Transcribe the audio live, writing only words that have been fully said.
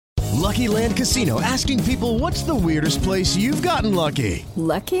Lucky Land Casino, asking people, what's the weirdest place you've gotten lucky?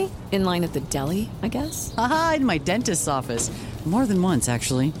 Lucky? In line at the deli, I guess? Aha, in my dentist's office. More than once,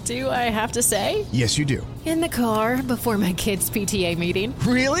 actually. Do I have to say? Yes, you do. In the car before my kids' PTA meeting.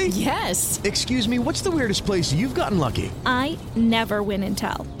 Really? Yes. Excuse me, what's the weirdest place you've gotten lucky? I never win and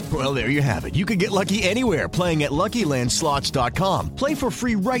tell. Well, there you have it. You can get lucky anywhere, playing at LuckyLandSlots.com. Play for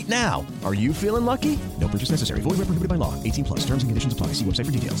free right now. Are you feeling lucky? No purchase necessary. Void where prohibited by law. 18 plus. Terms and conditions apply. See website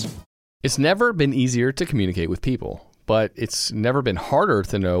for details. It's never been easier to communicate with people, but it's never been harder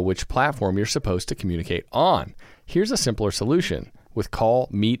to know which platform you're supposed to communicate on. Here's a simpler solution. With call,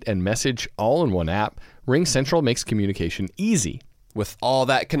 meet, and message all in one app, RingCentral makes communication easy. With all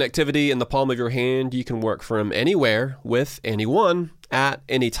that connectivity in the palm of your hand, you can work from anywhere with anyone at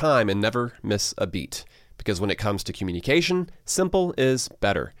any time and never miss a beat. Because when it comes to communication, simple is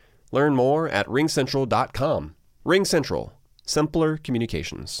better. Learn more at ringcentral.com. RingCentral. Simpler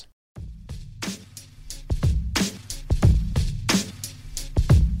communications.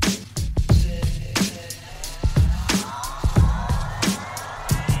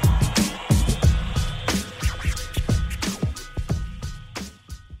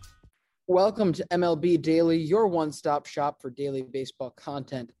 Welcome to MLB Daily, your one-stop shop for daily baseball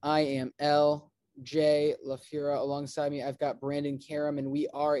content. I am LJ LaFura. Alongside me, I've got Brandon Karam, and we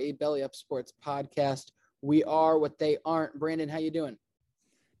are a Belly Up Sports podcast. We are what they aren't. Brandon, how you doing?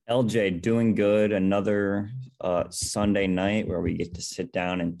 LJ, doing good. Another Sunday night where we get to sit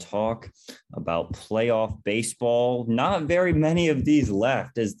down and talk about playoff baseball. Not very many of these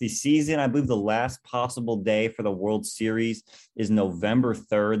left as the season. I believe the last possible day for the World Series is November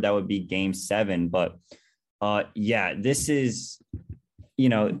 3rd. That would be Game 7. But this is,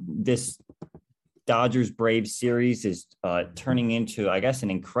 this Dodgers-Braves series is turning into, I guess,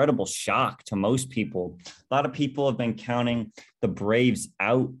 an incredible shock to most people. A lot of people have been counting the Braves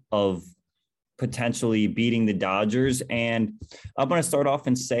out of potentially beating the Dodgers. And I'm going to start off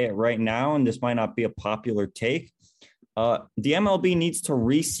and say it right now, and this might not be a popular take. The MLB needs to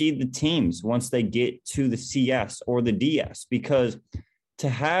reseed the teams once they get to the CS or the DS, because to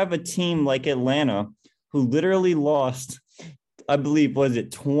have a team like Atlanta, who literally lost, I believe, was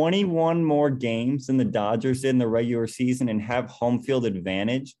it 21 more games than the Dodgers did in the regular season and have home field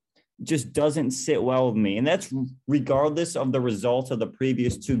advantage, just doesn't sit well with me. And that's regardless of the results of the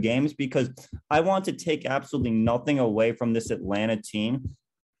previous two games, because I want to take absolutely nothing away from this Atlanta team.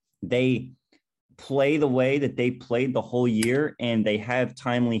 They play the way that they played the whole year, and they have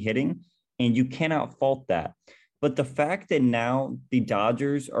timely hitting, and you cannot fault that. But the fact that now the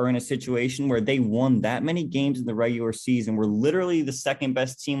Dodgers are in a situation where they won that many games in the regular season, we're literally the second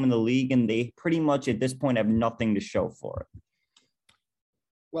best team in the league, and they pretty much at this point have nothing to show for it.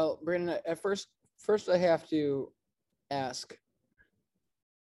 Well, Brandon, at first I have to ask,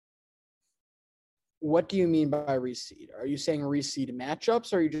 what do you mean by reseed? Are you saying reseed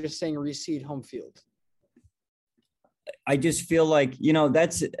matchups, or are you just saying reseed home field? I just feel like,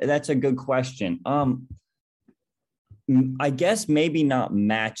 that's a good question. I guess maybe not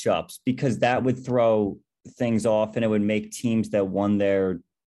matchups, because that would throw things off and it would make teams that won their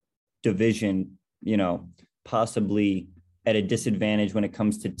division, possibly at a disadvantage when it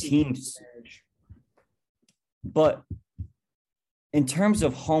comes to teams. But in terms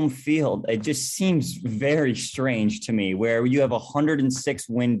of home field, it just seems very strange to me, where you have a 106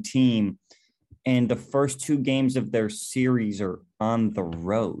 win team and the first two games of their series are on the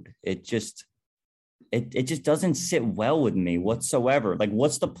road. It just doesn't sit well with me whatsoever. Like,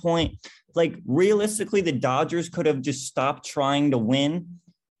 what's the point? Like, realistically, the Dodgers could have just stopped trying to win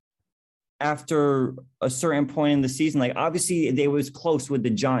after a certain point in the season. Like, obviously they was close with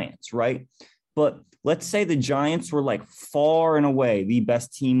the Giants, right? But let's say the Giants were like far and away the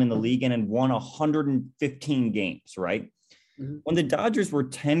best team in the league and had won 115 games, right? Mm-hmm. When the Dodgers were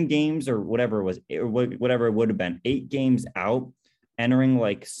 10 games or whatever it would have been, 8 games out, entering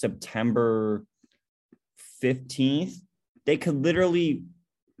like September 15th, they could literally,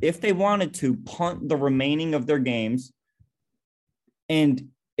 if they wanted to, punt the remaining of their games, and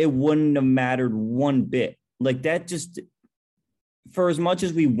it wouldn't have mattered one bit. Like, that just, for as much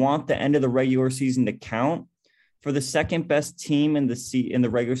as we want the end of the regular season to count, for the second best team in the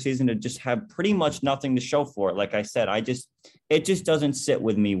regular season to just have pretty much nothing to show for it, like I said, it just doesn't sit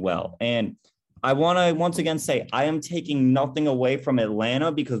with me well. And I want to once again say I am taking nothing away from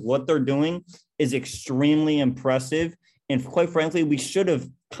Atlanta, because what they're doing is extremely impressive. And quite frankly, we should have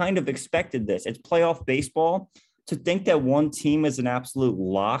kind of expected this. It's playoff baseball. To think that one team is an absolute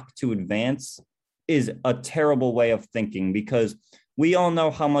lock to advance is a terrible way of thinking, because we all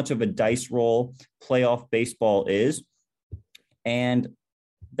know how much of a dice roll playoff baseball is. And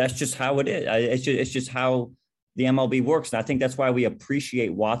That's just how it is. It's just how the MLB works. And I think that's why we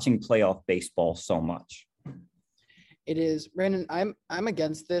appreciate watching playoff baseball so much. It is. Brandon, I'm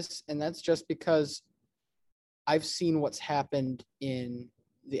against this, and that's just because I've seen what's happened in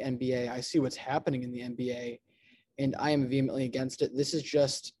the NBA. I see what's happening in the NBA, and I am vehemently against it. This is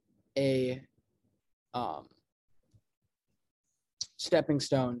just a stepping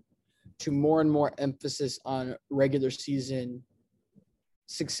stone to more and more emphasis on regular season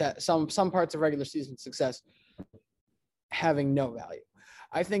success. Some parts of regular season success having no value.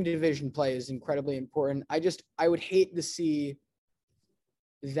 I think division play is incredibly important. I would hate to see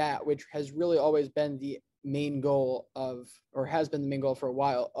that, which has really always been the main goal of, or has been the main goal for a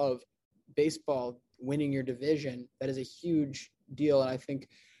while, of baseball, winning your division. That is a huge deal. And I think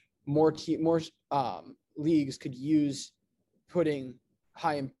more leagues could use putting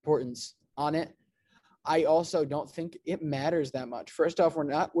high importance on it. I also don't think it matters that much. First off, we're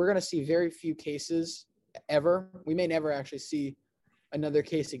going to see very few cases ever. We may never actually see another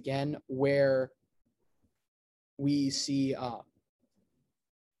case again where we see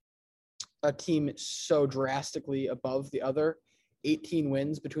a team so drastically above the other, 18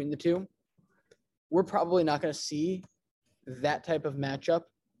 wins between the two. We're probably not going to see that type of matchup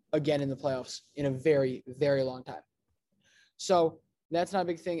again in the playoffs in a very, very long time. So that's not a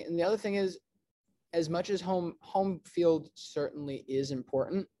big thing. And the other thing is, as much as home field certainly is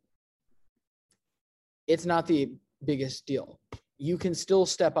important, it's not the biggest deal. You can still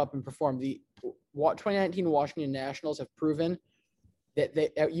step up and perform. The 2019 Washington Nationals have proven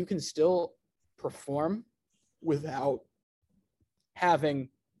that you can still perform without having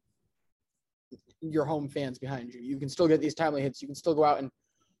your home fans behind you. You can still get these timely hits. You can still go out and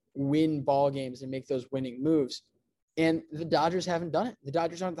win ball games and make those winning moves. And the Dodgers haven't done it. The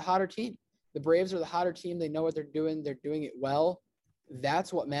Dodgers aren't the hotter team. The Braves are the hotter team. They know what they're doing. They're doing it well.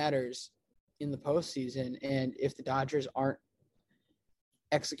 That's what matters in the postseason. And if the Dodgers aren't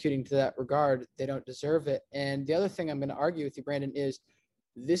executing to that regard, they don't deserve it. And the other thing I'm going to argue with you, Brandon, is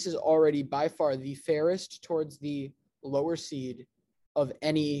this is already by far the fairest towards the lower seed of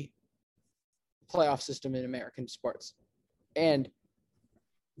any playoff system in American sports. And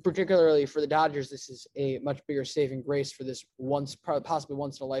particularly for the Dodgers, this is a much bigger saving grace for this possibly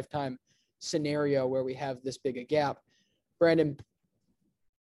once in a lifetime scenario where we have this big a gap. Brandon,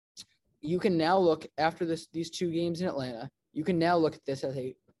 you can now look after these 2 games in Atlanta. You can now look at this as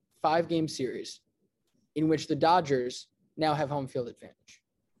a 5-game series in which the Dodgers now have home field advantage.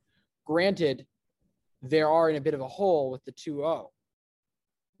 Granted, they are in a bit of a hole with the 2-0,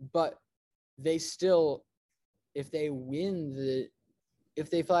 but they still, if they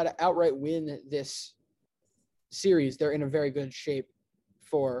flat outright win this series, they're in a very good shape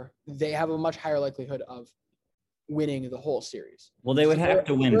they have a much higher likelihood of winning the whole series. Well, they would have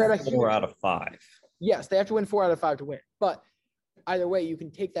to win 4 out of 5. Yes, they have to win 4 out of 5 to win. But either way, you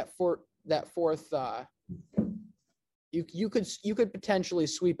can take that fourth. You could potentially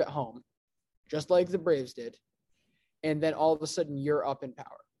sweep at home, just like the Braves did, and then all of a sudden you're up in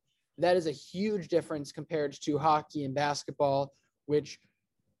power. That is a huge difference compared to hockey and basketball, which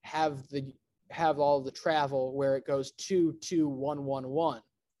have all the travel where it goes 2-2, 1-1-1.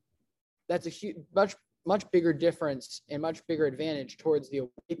 That's a huge, much bigger difference and much bigger advantage towards the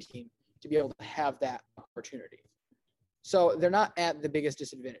away team to be able to have that opportunity. So they're not at the biggest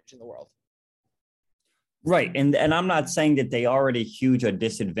disadvantage in the world. Right. And I'm not saying that they are at a huge a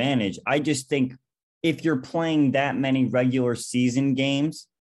disadvantage. I just think if you're playing that many regular season games,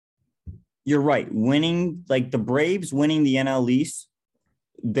 you're right. Winning, like the Braves winning the NL East,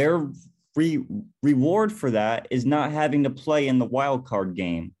 their reward for that is not having to play in the wild card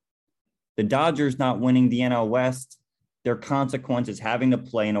game. The Dodgers not winning the NL West, their consequence is having to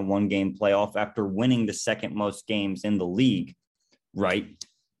play in a 1-game playoff after winning the second most games in the league, right?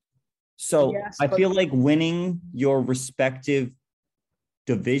 So yes, I feel like winning your respective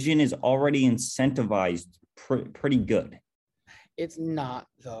division is already incentivized pretty good. It's not,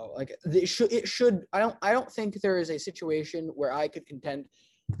 though. Like it should. I don't think there is a situation where I could contend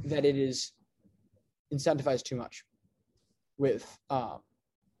that it is incentivized too much with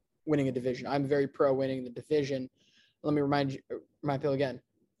winning a division. I'm very pro winning the division. Let me remind people again.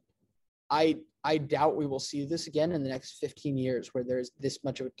 I doubt we will see this again in the next 15 years where there's this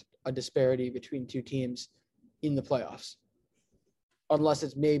much of a disparity between 2 teams in the playoffs, unless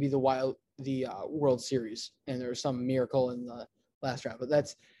it's maybe the World Series and there's some miracle in the last round.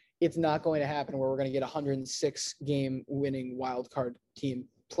 But it's not going to happen where we're going to get a 106-game winning wild card team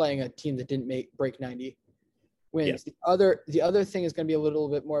playing a team that didn't break 90 wins. Yeah. The other thing is going to be a little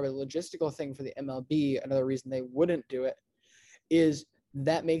bit more of a logistical thing for the MLB. Another reason they wouldn't do it is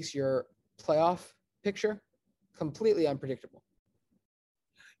that makes your playoff picture completely unpredictable.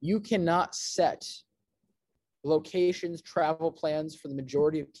 You cannot set locations, travel plans for the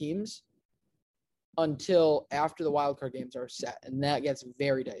majority of teams until after the wildcard games are set, and that gets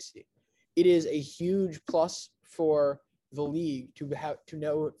very dicey. It is a huge plus for the league to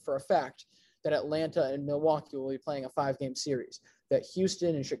know for a fact that Atlanta and Milwaukee will be playing a 5-game series, that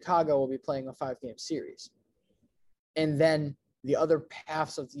Houston and Chicago will be playing a 5-game series. And then the other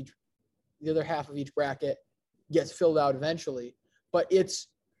half of each bracket gets filled out eventually. But it's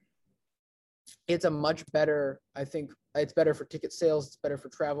a much better, I think it's better for ticket sales, it's better for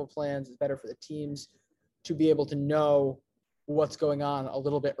travel plans, it's better for the teams to be able to know what's going on a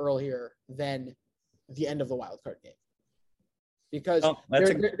little bit earlier than the end of the wildcard game. Because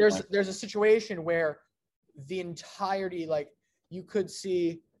there's a situation where the entirety, like you could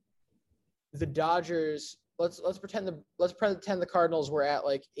see the Dodgers, let's pretend the Cardinals were at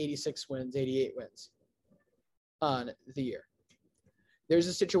like 86 wins, 88 wins on the year. There's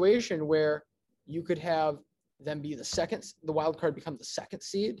a situation where you could have them be the wild card become the second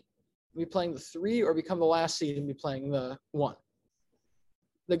seed, be playing the 3, or become the last seed and be playing the 1.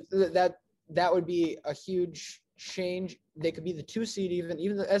 That would be a huge change. They could be the 2 seed,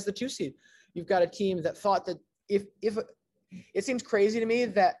 even as the 2 seed. You've got a team that thought that if it seems crazy to me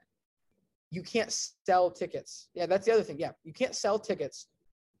that you can't sell tickets. Yeah, that's the other thing. Yeah, you can't sell tickets,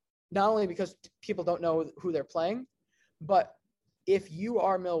 not only because people don't know who they're playing, but if you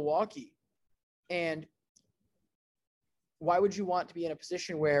are Milwaukee, and why would you want to be in a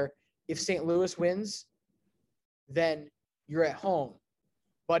position where if St. Louis wins, then you're at home,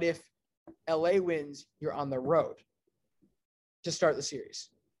 but if LA wins, you're on the road to start the series.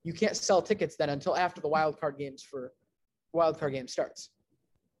 You can't sell tickets then until after the wildcard game starts.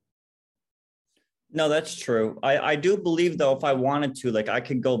 No, that's true. I do believe, though, if I wanted to, like, I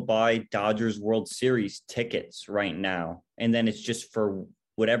could go buy Dodgers World Series tickets right now, and then it's just for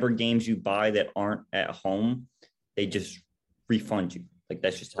whatever games you buy that aren't at home, they just refund you. Like,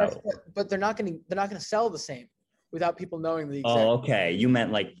 that's just how it works. But they're not going to sell the same without people knowing the exact. Oh, okay. You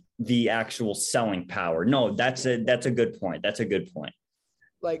meant like the actual selling power. No, that's a good point. That's a good point.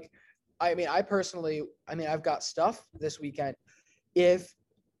 Like, I've got stuff this weekend. If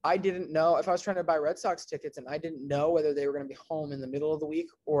I was trying to buy Red Sox tickets and I didn't know whether they were going to be home in the middle of the week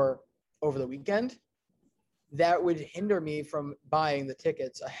or over the weekend, that would hinder me from buying the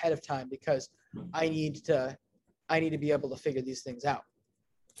tickets ahead of time, because I need to be able to figure these things out.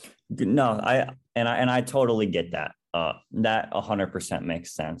 No, I totally get that. That 100%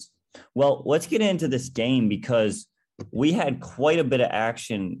 makes sense. Well, let's get into this game, because we had quite a bit of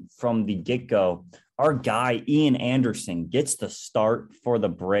action from the get-go. Our guy, Ian Anderson, gets the start for the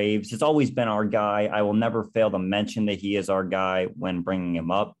Braves. It's always been our guy. I will never fail to mention that he is our guy when bringing him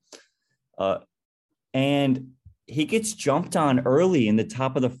up. And he gets jumped on early in the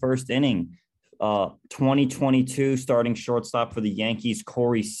top of the first inning. 2022 starting shortstop for the Yankees,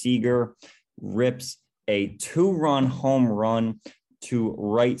 Corey Seager, rips a 2-run home run to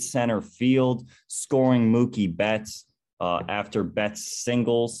right center field, scoring Mookie Betts after Betts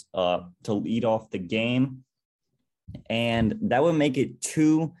singles to lead off the game. And that would make it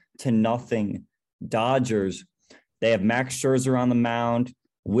 2-0 Dodgers. They have Max Scherzer on the mound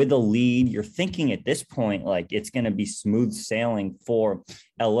with a lead. You're thinking at this point, like, it's going to be smooth sailing for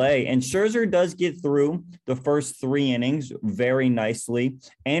LA. And Scherzer does get through the first 3 innings very nicely.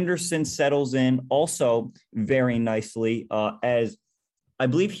 Anderson settles in also very nicely, as I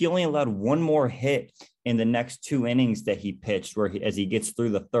believe he only allowed 1 more hit in the next 2 innings that he pitched, as he gets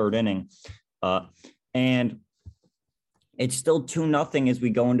through the 3rd inning. And it's still 2-0 as we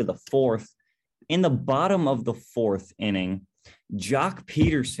go into the 4th. In the bottom of the 4th inning, Jock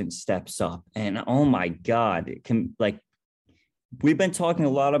Peterson steps up, and oh my God, we've been talking a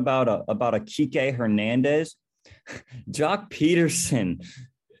lot about a Kike Hernandez. Jock Peterson,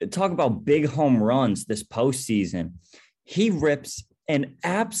 talk about big home runs this postseason. He rips an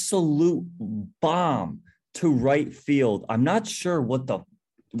absolute bomb to right field. I'm not sure what the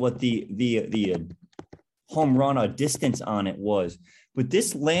home run distance on it was, but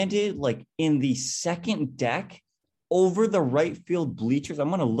this landed like in the second deck over the right field bleachers. I'm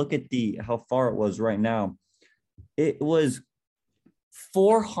going to look at how far it was right now. It was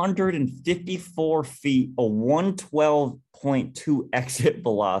 454 feet, a 112.2 exit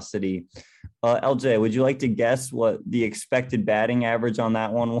velocity. LJ, would you like to guess what the expected batting average on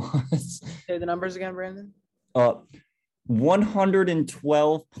that one was? Say the numbers again, Brandon.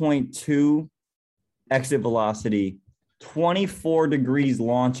 112.2 exit velocity, 24 degrees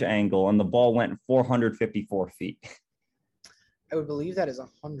launch angle, and the ball went 454 feet. I would believe that is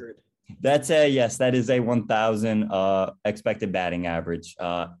 100. That is a 1,000 expected batting average.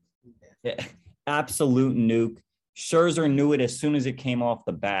 Absolute nuke. Scherzer knew it as soon as it came off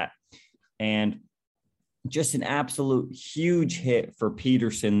the bat. And just an absolute huge hit for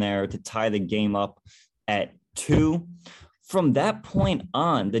Peterson there to tie the game up at 2. From that point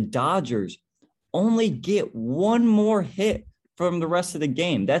on, the Dodgers only get one more hit from the rest of the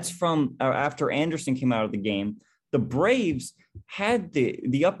game. That's from after Anderson came out of the game. The Braves had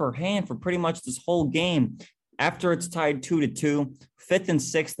the upper hand for pretty much this whole game. After it's tied 2-2, 5th and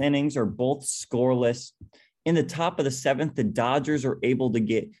 6th innings are both scoreless. In the top of the 7th, the Dodgers are able to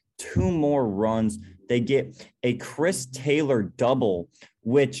get 2 more runs. They get a Chris Taylor double,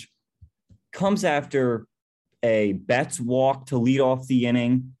 which comes after a Betts walk to lead off the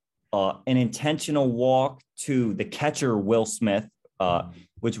inning, an intentional walk to the catcher, Will Smith,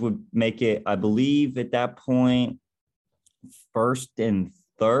 which would make it, I believe, at that point, 1st and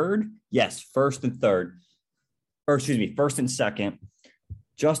 3rd. Yes, 1st and 3rd. Or excuse me, 1st and 2nd.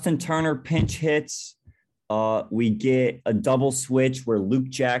 Justin Turner pinch hits. We get a double switch where Luke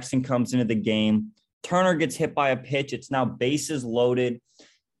Jackson comes into the game. Turner gets hit by a pitch. It's now bases loaded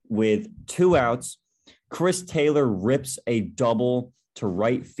with 2 outs. Chris Taylor rips a double to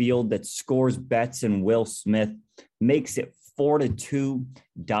right field that scores Betts and Will Smith, makes it 4-2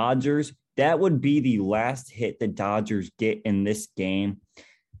 Dodgers. That would be the last hit the Dodgers get in this game.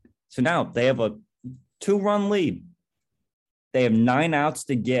 So now they have a 2-run lead. They have 9 outs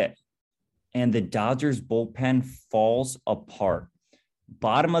to get, and the Dodgers bullpen falls apart.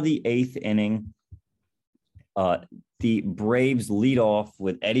 Bottom of the 8th inning, the Braves lead off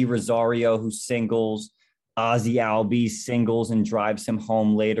with Eddie Rosario, who singles. Ozzie Albies singles and drives him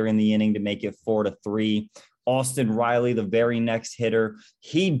home later in the inning to make it 4-3. Austin Riley, the very next hitter,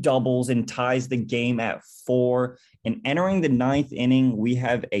 he doubles and ties the game at 4. And entering the 9th inning, we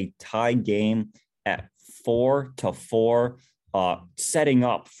have a tie game at 4-4, setting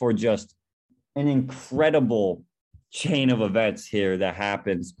up for just an incredible chain of events here that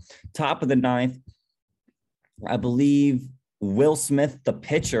happens. Top of the 9th, I believe Will Smith, the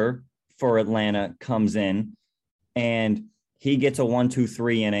pitcher for Atlanta, comes in and he gets a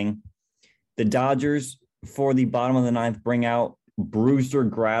 1-2-3 inning. The Dodgers, for the bottom of the 9th, bring out Brusdar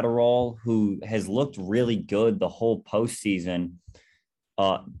Graterol, who has looked really good the whole postseason,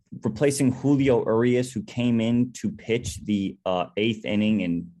 replacing Julio Urias, who came in to pitch the 8th inning,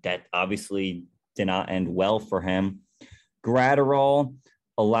 and that obviously did not end well for him. Graterol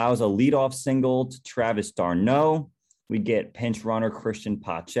allows a leadoff single to Travis d'Arnaud. We get pinch runner Christian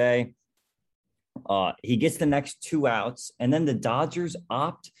Pache. He gets the next 2 outs, and then the Dodgers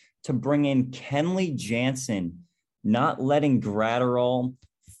opt to bring in Kenley Jansen, not letting Graterol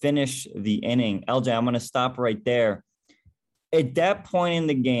finish the inning. LJ, I'm going to stop right there. At that point in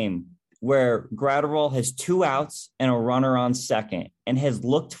the game where Graterol has 2 outs and a runner on second and has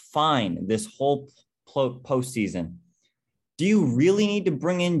looked fine this whole postseason, do you really need to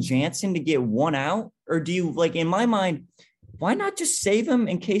bring in Jansen to get 1 out? Or do you, like, in my mind, why not just save him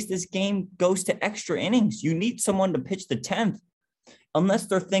in case this game goes to extra innings? You need someone to pitch the 10th. Unless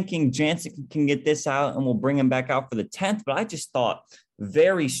they're thinking Jansen can get this out and we'll bring him back out for the 10th. But I just thought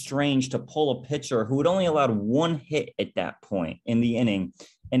very strange to pull a pitcher who had only allowed 1 hit at that point in the inning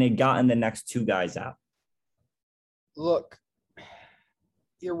and had gotten the next 2 guys out. Look,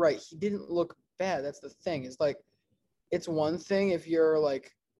 you're right. He didn't look bad. That's the thing. It's like, it's one thing if you're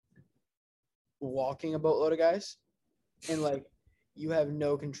like walking a boatload of guys and like you have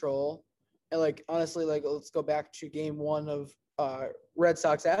no control. And like, honestly, like, let's go back to game 1 of Red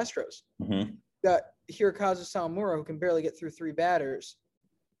Sox Astros. Mm-hmm. Got Hirokazu Sawamura, who can barely get through 3 batters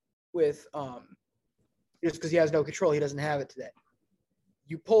with just because he has no control. He doesn't have it today.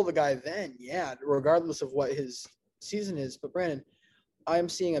 You pull the guy then, yeah, regardless of what his season is. But Brandon, I am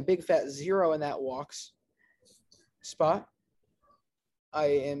seeing a big fat 0 in that walks spot. I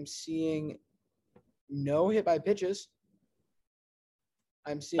am seeing no hit by pitches.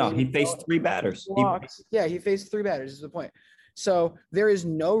 I'm seeing. No, he faced 3 batters. He faced 3 batters is the point. So there is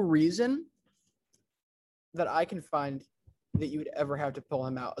no reason that I can find that you would ever have to pull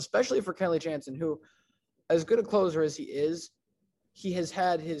him out, especially for Kenley Jansen, who, as good a closer as he is, he has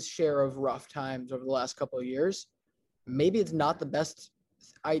had his share of rough times over the last couple of years. Maybe it's not the best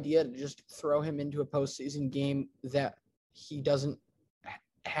idea to just throw him into a postseason game that he doesn't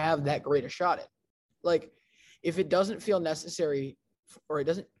have that great a shot at. Like, if it doesn't feel necessary or it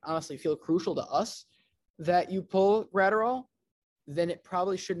doesn't honestly feel crucial to us that you pull Graterol, then it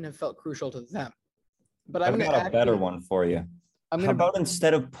probably shouldn't have felt crucial to them. But I've got a better one for you. How about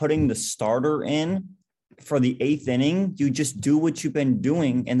instead of putting the starter in for the 8th inning, you just do what you've been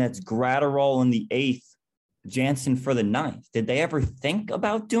doing, and that's Gratterall in the 8th, Jansen for the 9th. Did they ever think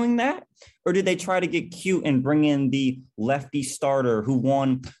about doing that? Or did they try to get cute and bring in the lefty starter who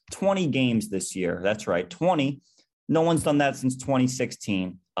won 20 games this year? That's right, 20. No one's done that since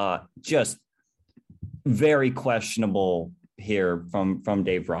 2016. Just very questionable here from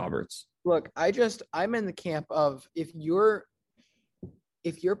Dave Roberts. Look, I'm in the camp of if you're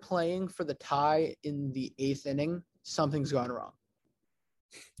playing for the tie in the 8th inning, something's gone wrong.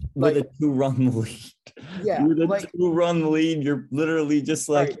 With a 2-run lead. Yeah. With a 2-run lead, you're literally just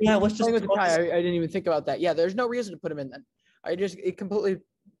like, right. yeah, let's just with the tie. I didn't even think about that. Yeah, there's no reason to put him in then. I completely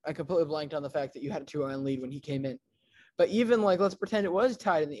blanked on the fact that you had a 2-run lead when he came in. But even like, let's pretend it was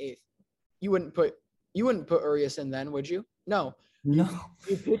tied in the 8th. You wouldn't put Urias in then, would you? No.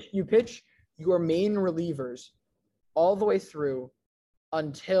 You pitch your main relievers all the way through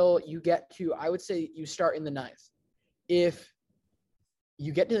until you get to, I would say you start in the 9th. If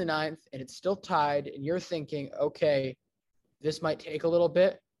you get to the 9th and it's still tied and you're thinking, okay, this might take a little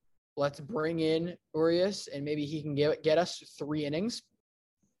bit, let's bring in Urias and maybe he can get us 3 innings,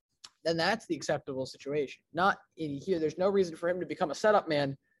 then that's the acceptable situation. Not in here. There's no reason for him to become a setup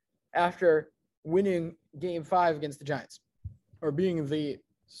man after winning Game 5 against the Giants or being the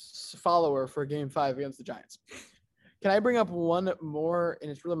follower for Game 5 against the Giants. Can I bring up one more? And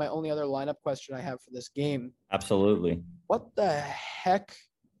it's really my only other lineup question I have for this game. Absolutely. What the heck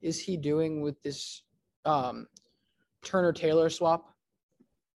is he doing with this Turner-Taylor swap?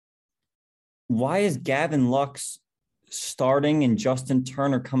 Why is Gavin Lux starting and Justin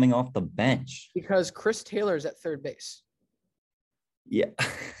Turner coming off the bench? Because Chris Taylor's at third base. Yeah.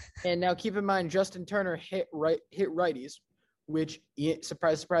 And now keep in mind, Justin Turner hit righties, which,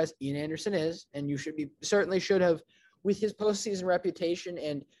 surprise, surprise, Ian Anderson is, and you certainly should have, with his postseason reputation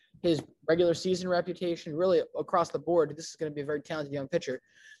and his regular season reputation, really across the board, this is going to be a very talented young pitcher.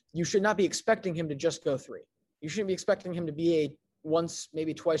 You should not be expecting him to just go 3. You shouldn't be expecting him to be a once,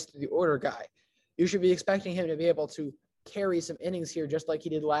 maybe twice through the order guy. You should be expecting him to be able to carry some innings here, just like he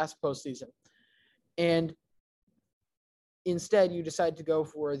did last postseason. And instead, you decide to go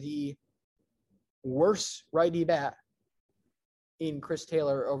for the worse righty bat in Chris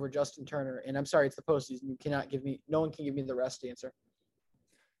Taylor over Justin Turner. And I'm sorry, it's the postseason. No one can give me the rest answer.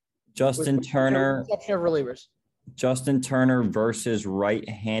 Justin Turner. Exception of relievers. Justin Turner versus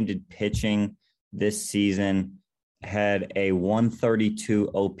right-handed pitching this season had a 132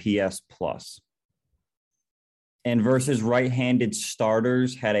 OPS plus. And versus right-handed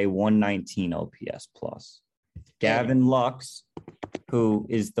starters had a 119 OPS plus. Gavin Lux, who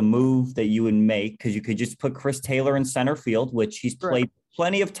is the move that you would make, because you could just put Chris Taylor in center field, which he's played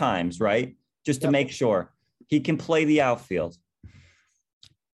plenty of times, right? Just to make sure he can play the outfield.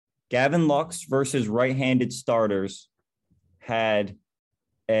 Gavin Lux versus right-handed starters had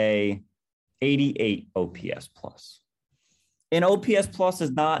a 88 OPS plus. And OPS plus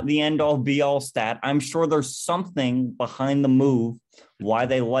is not the end-all, be-all stat. I'm sure there's something behind the move, why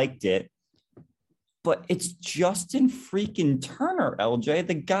they liked it. But it's Justin freaking Turner, LJ,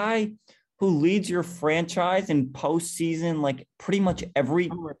 the guy who leads your franchise in postseason, like pretty much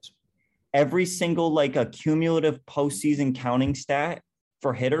every single like a cumulative postseason counting stat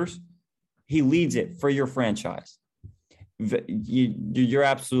for hitters. He leads it for your franchise. You're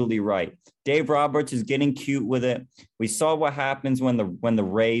absolutely right. Dave Roberts is getting cute with it. We saw what happens when the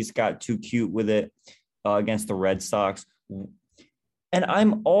Rays got too cute with it against the Red Sox. And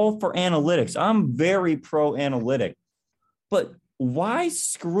I'm all for analytics. I'm very pro analytic. But why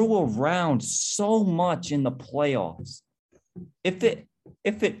screw around so much in the playoffs? If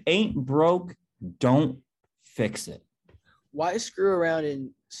it ain't broke, don't fix it. Why screw around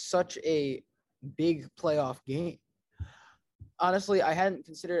in such a big playoff game? Honestly, I hadn't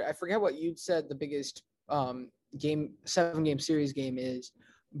considered. I forget what you'd said the biggest 7-game series game is,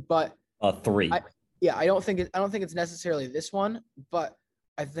 but 3. I don't think it's necessarily this one, but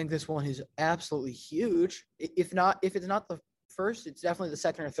I think this one is absolutely huge. If it's not the first, it's definitely the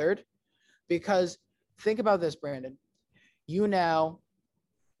second or third. Because think about this, Brandon. You now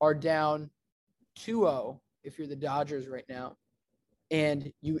are down 2-0 if you're the Dodgers right now,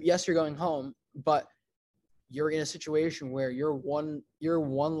 and you're going home, but you're in a situation where you're one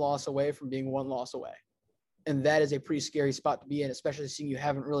loss away from being 1 loss away, and that is a pretty scary spot to be in, especially seeing you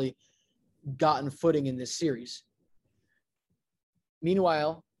haven't really gotten footing in this series.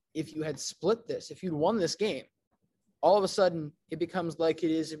 Meanwhile, if you had split this, if you'd won this game, all of a sudden it becomes like it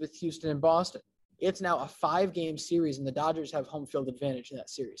is with Houston and Boston. It's now a 5-game series, and the Dodgers have home field advantage in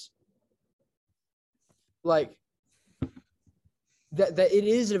that series. Like that it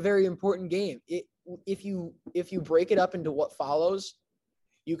is a very important game. if you break it up into what follows,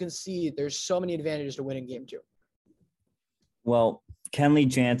 you can see there's so many advantages to winning game 2. Well, Kenley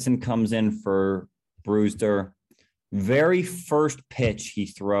Jansen comes in for Brewster. Very first pitch he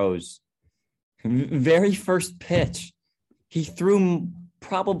throws. Very first pitch. He threw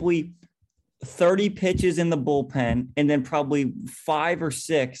probably 30 pitches in the bullpen and then probably 5 or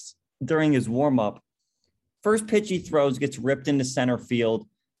 6 during his warm-up. First pitch he throws gets ripped into center field.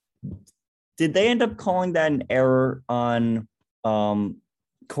 Did they end up calling that an error on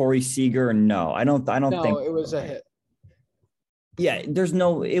Corey Seager? No, I don't think. No, it was a hit. Yeah,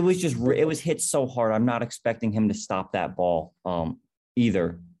 it was hit so hard. I'm not expecting him to stop that ball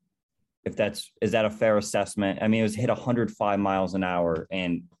either. Is that a fair assessment? I mean, it was hit 105 miles an hour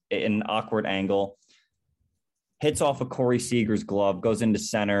and in an awkward angle. Hits off of Corey Seager's glove, goes into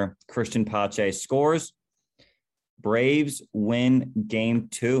center. Christian Pache scores. Braves win game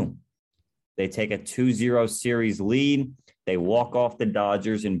 2. They take a 2-0 series lead. They walk off the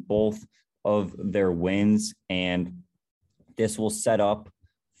Dodgers in both of their wins, and this will set up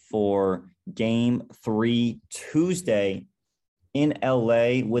for game 3 Tuesday in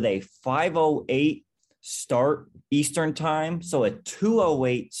LA with a 5:08 start Eastern time. So a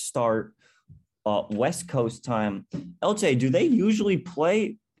 2:08 start West Coast time. LJ, do they usually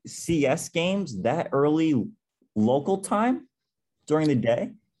play CS games that early local time during the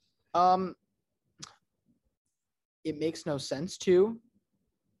day? It makes no sense to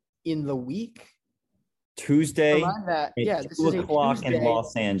in the week. Tuesday at this 2 o'clock in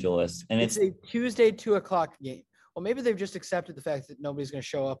Los Angeles. And it's a Tuesday 2 o'clock game. Well, maybe they've just accepted the fact that nobody's going to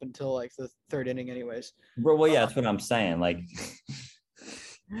show up until like the 3rd inning anyways. Well, yeah, that's what I'm saying. Like,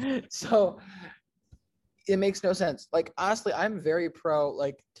 so it makes no sense. Like, honestly, I'm very pro,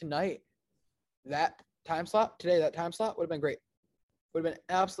 like tonight, that time slot would have been great. Would have been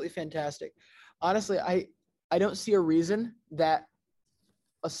absolutely fantastic. Honestly, I don't see a reason that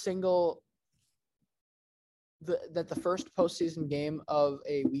the first postseason game of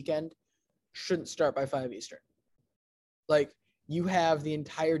a weekend shouldn't start by 5 Eastern. Like, you have the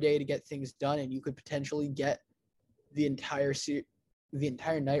entire day to get things done, and you could potentially get the entire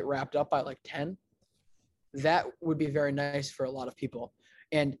night wrapped up by like 10. That would be very nice for a lot of people.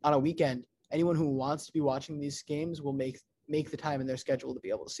 And on a weekend, anyone who wants to be watching these games will make the time in their schedule to be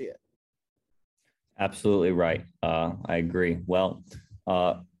able to see it. Absolutely right. I agree. Well,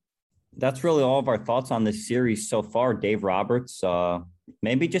 that's really all of our thoughts on this series so far. Dave Roberts,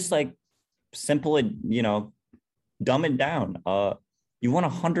 maybe just like simple, dumb it down. You won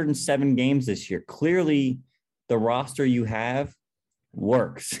 107 games this year. Clearly, the roster you have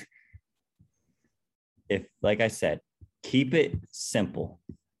works. If, like I said, keep it simple.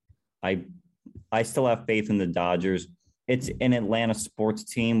 I still have faith in the Dodgers. It's an Atlanta sports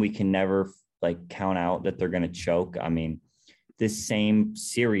team. We can never count out that they're going to choke. I mean, this same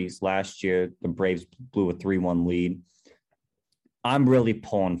series last year, the Braves blew a 3-1 lead. I'm really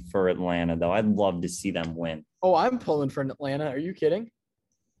pulling for Atlanta, though. I'd love to see them win. Oh, I'm pulling for Atlanta. Are you kidding?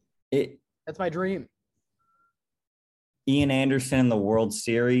 That's my dream. Ian Anderson in the World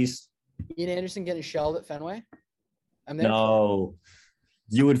Series. Ian Anderson getting shelled at Fenway? I'm there. No.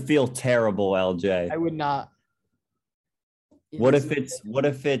 You would feel terrible, LJ. I would not. What if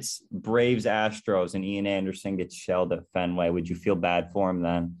it's Braves Astros and Ian Anderson gets shelled at Fenway? Would you feel bad for him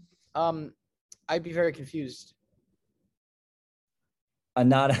then? I'd be very confused. I'm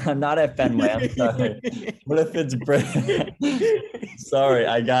not at Fenway. I'm sorry. What if it's Braves? Sorry,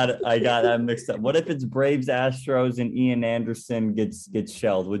 I got that mixed up. What if it's Braves Astros and Ian Anderson gets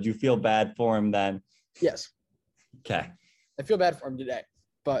shelled? Would you feel bad for him then? Yes. Okay. I feel bad for him today,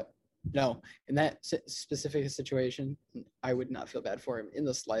 but no, in that specific situation, I would not feel bad for him in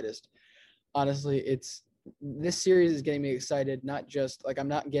the slightest. Honestly, this series is getting me excited. Not just I'm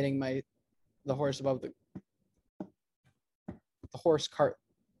not getting the horse above the horse cart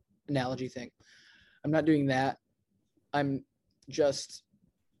analogy thing. I'm not doing that. I'm just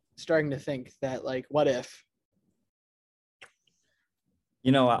starting to think that what if?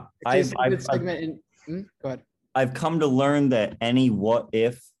 Go ahead. I've come to learn that any what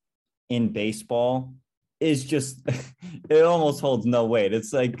if in baseball is just it almost holds no weight. It's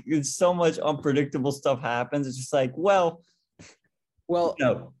so much unpredictable stuff happens. It's just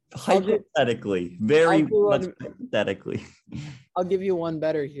hypothetically, very much hypothetically. I'll give you one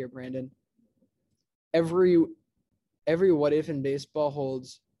better here, Brandon. Every what if in baseball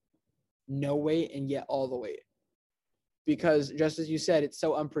holds no weight and yet all the weight. Because just as you said, it's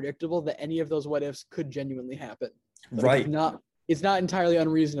so unpredictable that any of those what ifs could genuinely happen. But right. It's not entirely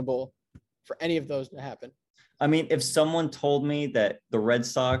unreasonable for any of those to happen. I mean, if someone told me that the Red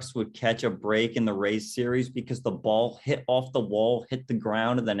Sox would catch a break in the Rays series because the ball hit off the wall, hit the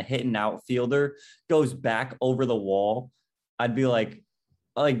ground, and then hit an outfielder, goes back over the wall, I'd be like,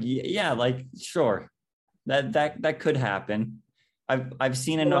 yeah, like sure, that could happen. I've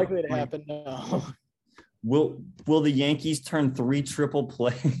seen enough. Likely to happen. No. Will the Yankees turn 3 triple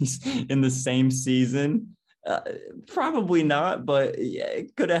plays in the same season? Probably not, but yeah,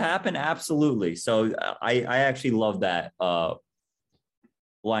 it could have happened. Absolutely. So I actually love that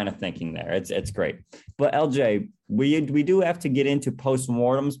line of thinking there. It's great. But LJ, we do have to get into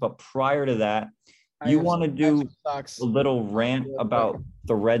postmortems, but prior to that, you want to do a little rant about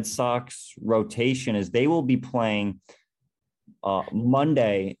the Red Sox rotation as they will be playing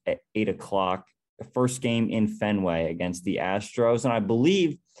Monday at 8:00, first game in Fenway against the Astros. And I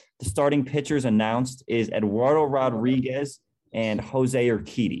believe the starting pitchers announced is Eduardo Rodriguez and Jose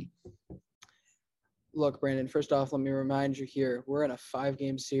Urquidy. Look, Brandon, first off, let me remind you here, we're in a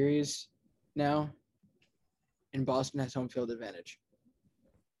 5-game series now, and Boston has home field advantage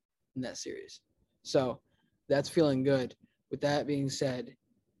in that series. So that's feeling good. With that being said,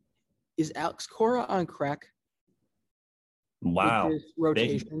 is Alex Cora on crack? Wow. With his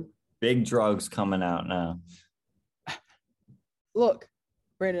rotation? Big drugs coming out now. Look,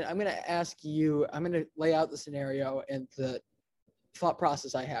 Brandon, I'm going to lay out the scenario and the thought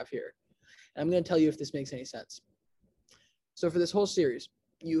process I have here. And I'm going to tell you if this makes any sense. So for this whole series,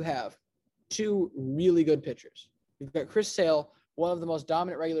 you have 2 really good pitchers. You've got Chris Sale, one of the most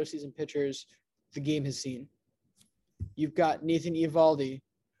dominant regular season pitchers the game has seen. You've got Nathan Eovaldi,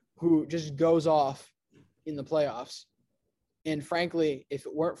 who just goes off in the playoffs. And frankly, if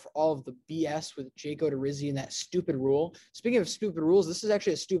it weren't for all of the BS with Jake Odorizzi and that stupid rule, speaking of stupid rules, this is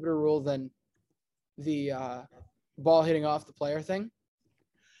actually a stupider rule than the ball hitting off the player thing.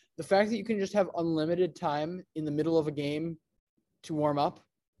 The fact that you can just have unlimited time in the middle of a game to warm up.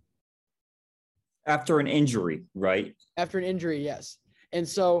 After an injury, right? After an injury, yes. And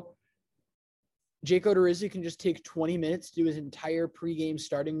so Jake Odorizzi can just take 20 minutes to do his entire pregame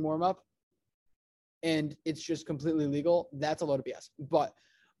starting warm-up, and it's just completely legal. That's a load of BS. But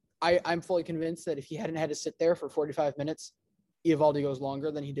I'm fully convinced that if he hadn't had to sit there for 45 minutes, Eovaldi goes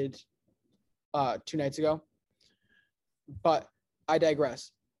longer than he did 2 nights ago. But I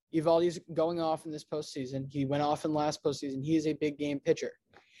digress. Eovaldi's going off in this postseason. He went off in last postseason. He is a big game pitcher.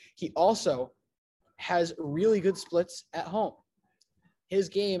 He also has really good splits at home. His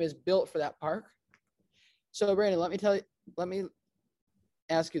game is built for that park. So, Brandon, let me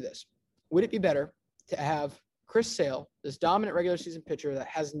ask you this. Would it be better to have Chris Sale, this dominant regular season pitcher that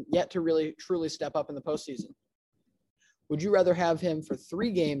hasn't yet to really truly step up in the postseason? Would you rather have him for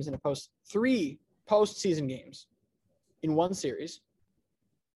 3 games in three postseason games in one series,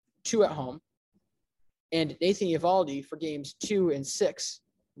 2 at home, and Nathan Eovaldi for games 2 and 6,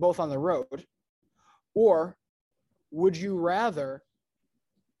 both on the road? Or would you rather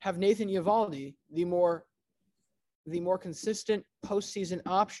have Nathan Eovaldi, the more consistent postseason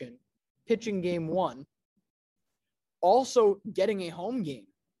option, pitching game 1, also getting a home game,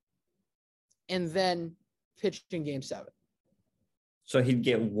 and then pitching game 7? So he'd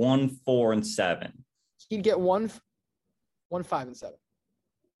get 1, 4, and 7. He'd get 1, 5, and 7.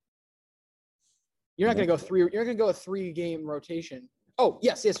 You're not going to go 3. You're going to go a 3-game rotation. Oh,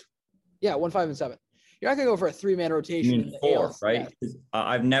 yes. Yeah, 1, 5, and 7. You're not going to go for a 3-man rotation. You mean 4, right?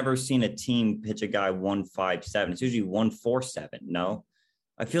 I've never seen a team pitch a guy 1, 5, 7. It's usually 1, 4, 7. No,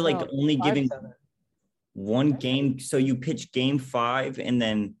 I feel like only 5, giving 7. 1 game. So you pitch game 5 and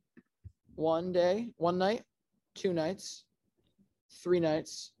then 1 day, 1 night, 2 nights, 3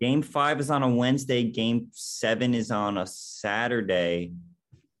 nights. Game 5 is on a Wednesday. Game 7 is on a Saturday.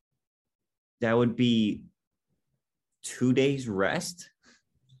 That would be 2 days rest.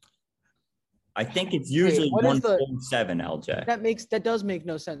 I think it's usually 1, 4, 7, LJ. That does make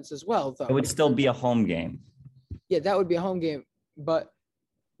no sense as well, though. It would still be a home game. Yeah, that would be a home game. But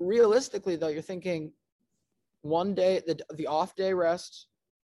realistically, though, you're thinking 1 day, the off day rest,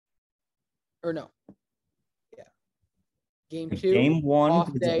 or no? Yeah. Game 2, game 1,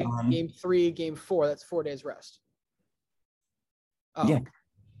 off day. Game 3, game 4. That's 4 days rest. Oh. Yeah.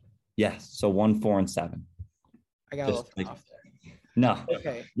 Yes. So 1, 4, and 7. I got a little off there. No.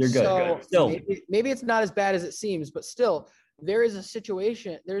 Okay. You're good. So good. Still. Maybe it's not as bad as it seems, but still, there's a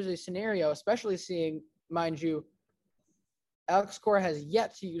scenario, especially seeing, mind you, Alex Cora has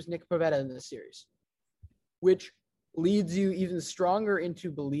yet to use Nick Pivetta in this series, which leads you even stronger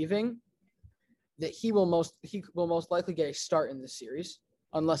into believing that he will most likely get a start in this series,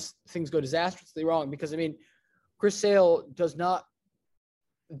 unless things go disastrously wrong. Because, I mean, Chris Sale does not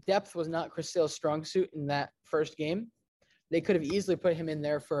depth was not Chris Sale's strong suit in that first game. They could have easily put him in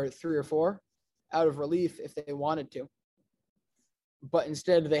there for 3 or 4 out of relief if they wanted to. But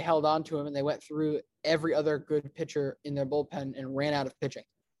instead, they held on to him and they went through every other good pitcher in their bullpen and ran out of pitching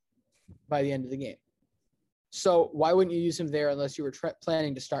by the end of the game. So why wouldn't you use him there unless you were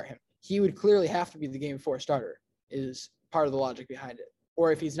planning to start him? He would clearly have to be the game 4 starter is part of the logic behind it.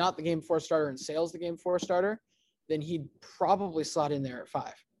 Or if he's not the game 4 starter and Sale's the game 4 starter, then he'd probably slot in there at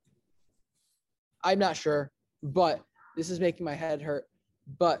 5. I'm not sure, but this is making my head hurt.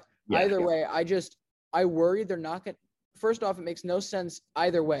 But either way, I worry they're not going to. First off, it makes no sense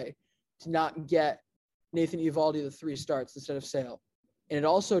either way to not get Nathan Eovaldi the 3 starts instead of Sale. And it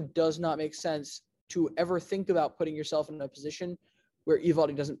also does not make sense to ever think about putting yourself in a position where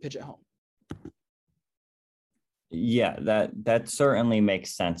Eovaldi doesn't pitch at home. Yeah, that certainly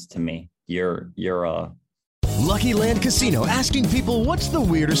makes sense to me. You're Lucky Land Casino, asking people, what's the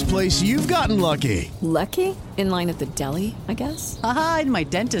weirdest place you've gotten lucky? Lucky? In line at the deli, I guess? Aha, in my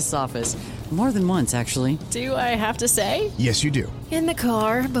dentist's office. More than once, actually. Do I have to say? Yes, you do. In the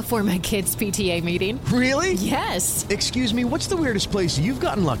car before my kids' PTA meeting. Really? Yes. Excuse me, what's the weirdest place you've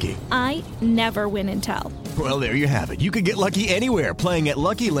gotten lucky? I never win and tell. Well, there you have it. You can get lucky anywhere, playing at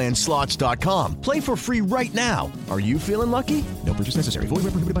LuckyLandSlots.com. Play for free right now. Are you feeling lucky? No purchase necessary. Void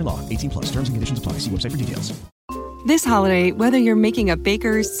where prohibited by law. 18+. Terms and conditions apply. See website for details. This holiday, whether you're making a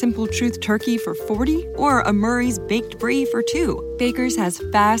Baker's Simple Truth turkey for 40 or a Murray's Baked Brie for 2, Baker's has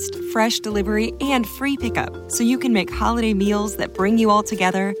fast, fresh delivery and free pickup, so you can make holiday meals that bring you all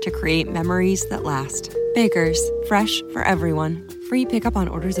together to create memories that last. Baker's, fresh for everyone. Free pickup on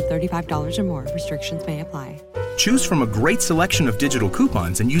orders of $35 or more. Restrictions may apply. Choose from a great selection of digital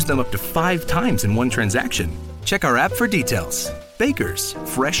coupons and use them up to 5 times in one transaction. Check our app for details. Baker's,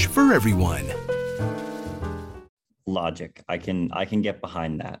 fresh for everyone. Logic. I can get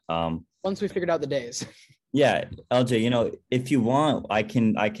behind that. Once we figured out the days. Yeah, LJ, if you want, I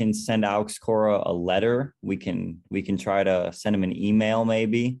can send Alex Cora a letter. We can try to send him an email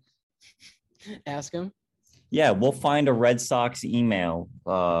maybe. Ask him. Yeah, we'll find a Red Sox email.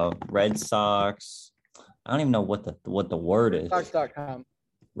 Red Sox. I don't even know what the word is. Sox.com.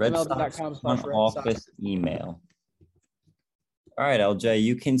 Red Sox office email. All right, LJ,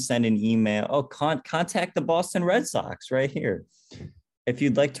 you can send an email. Oh, contact the Boston Red Sox right here. If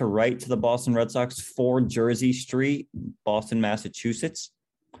you'd like to write to the Boston Red Sox, 4 Jersey Street, Boston, Massachusetts.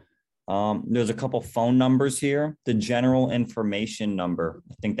 There's a couple phone numbers here. The general information number.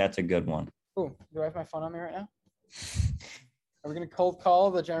 I think that's a good one. Oh, do I have my phone on me right now? Are we going to cold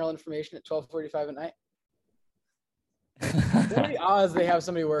call the general information at 12:45 at night? What are the odds they have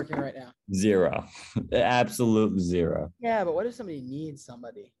somebody working right now? 0. Absolute 0. Yeah, but what if somebody needs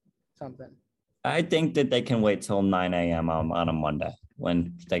something? I think that they can wait till 9 a.m. on a Monday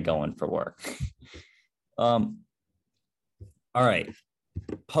when they go in for work. All right.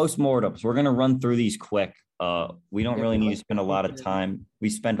 Postmortems. We're going to run through these quick. We don't really need to spend a lot of time.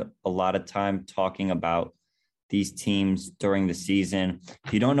 We spend a lot of time talking about these teams during the season.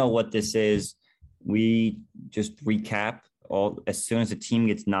 If you don't know what this is, we just recap as soon as a team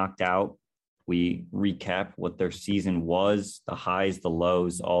gets knocked out, we recap what their season was, the highs, the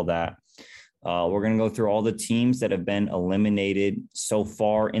lows, all that. We're going to go through all the teams that have been eliminated so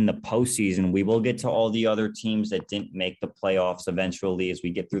far in the postseason. We will get to all the other teams that didn't make the playoffs eventually as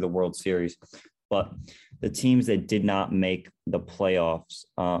we get through the World Series. But the teams that did not make the playoffs,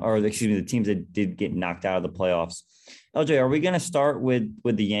 the teams that did get knocked out of the playoffs. LJ, are we going to start with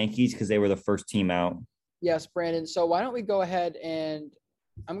the Yankees because they were the first team out? Yes, Brandon. So why don't we go ahead and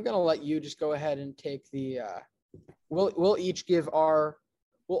I'm going to let you just go ahead and take the we'll each give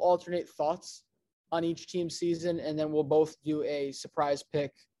we'll alternate thoughts on each team's season, and then we'll both do a surprise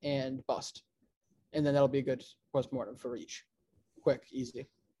pick and bust. And then that'll be a good postmortem for each. Quick, easy.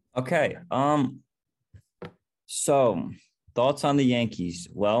 Okay. So thoughts on the Yankees?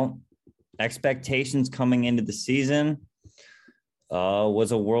 Well, expectations coming into the season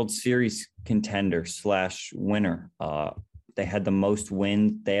was a World Series contender / winner. They had the most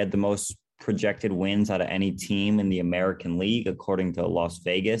wins. They had the most projected wins out of any team in the American League, according to Las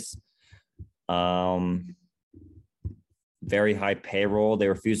Vegas. Very high payroll. They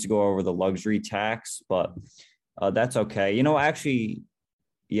refused to go over the luxury tax, but that's okay. Actually,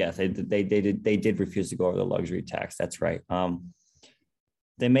 yes, they did refuse to go over the luxury tax. That's right.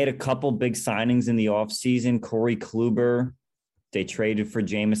 They made a couple big signings in the offseason. Corey Kluber. They traded for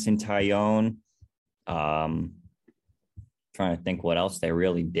Jameson Taillon. Trying to think what else they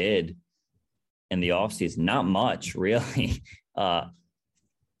really did in the offseason. Not much, really. A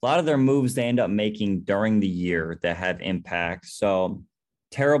lot of their moves they end up making during the year that have impact. So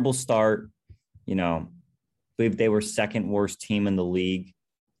terrible start. I believe they were second worst team in the league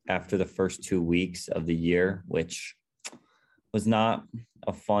after the first 2 weeks of the year, which was not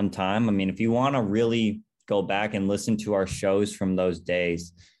a fun time. I mean, if you want to really go back and listen to our shows from those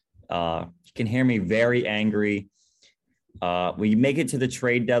days, you can hear me very angry. We make it to the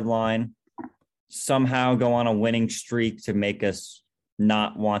trade deadline, somehow go on a winning streak to make us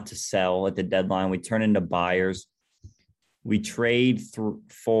not want to sell at the deadline. We turn into buyers. We trade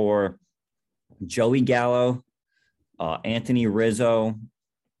for Joey Gallo, Anthony Rizzo.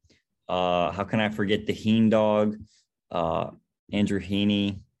 How can I forget the Heen dog? Andrew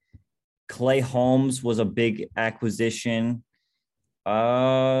Heaney. Clay Holmes was a big acquisition.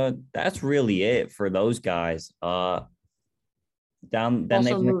 That's really it for those guys. Then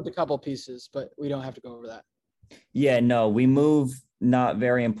also moved a couple pieces, but we don't have to go over that. Yeah, no, we move not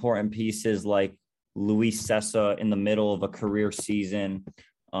very important pieces like Luis Sessa in the middle of a career season.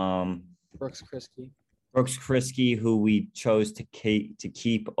 Brooks Kriske, who we chose to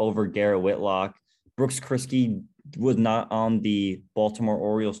keep over Garrett Whitlock. Brooks Kriske was not on the Baltimore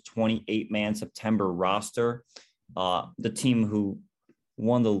Orioles 28-man September roster, the team who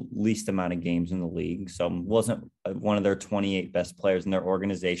won the least amount of games in the league. So wasn't one of their 28 best players in their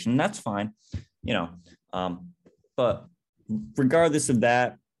organization. And that's fine, but regardless of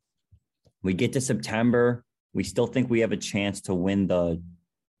that, we get to September. We still think we have a chance to win the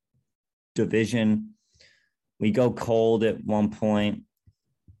division. We go cold at one point.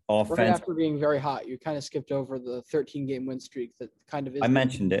 Offense. Right after being very hot, you kind of skipped over the 13-game win streak that kind of is. I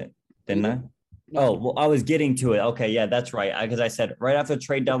mentioned it, didn't I? No. Oh, well, I was getting to it. Okay, yeah, that's right. Because I said right after the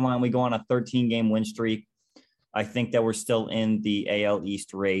trade deadline, we go on a 13-game win streak. I think that we're still in the AL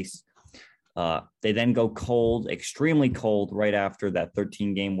East race. They then go cold, extremely cold, right after that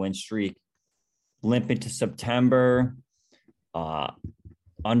 13-game win streak. Limp into September.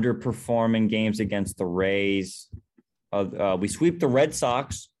 Underperforming games against the Rays. We sweep the Red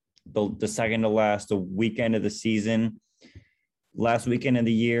Sox, the second to last, the weekend of the season. Last weekend of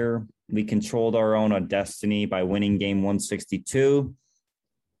the year, we controlled our own destiny by winning game 162.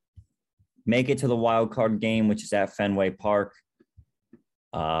 Make it to the wild card game, which is at Fenway Park.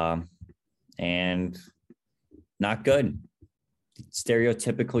 And not good.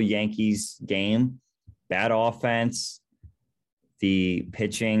 Stereotypical Yankees game. Bad offense. The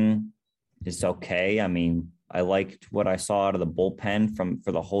pitching is okay. I mean, I liked what I saw out of the bullpen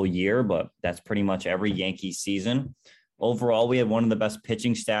for the whole year, but that's pretty much every Yankee season. Overall, we had one of the best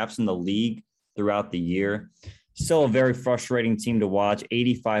pitching staffs in the league throughout the year. Still a very frustrating team to watch.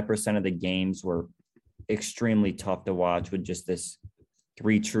 85% of the games were extremely tough to watch with just this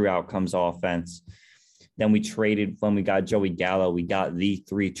 3 true outcomes offense. Then we traded when we got Joey Gallo. We got the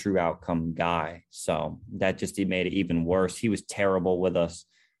 3 true outcome guy. So that just made it even worse. He was terrible with us.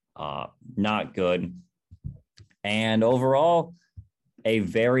 Not good. And overall, a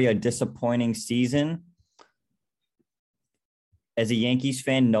very disappointing season. As a Yankees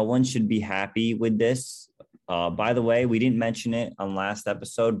fan, no one should be happy with this. By the way, we didn't mention it on last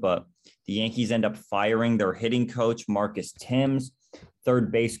episode, but the Yankees end up firing their hitting coach, Marcus Timms,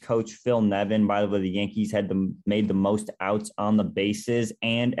 third base coach, Phil Nevin. By the way, the Yankees made the most outs on the bases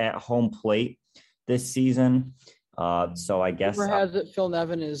and at home plate this season. So I guess Rumor has it Phil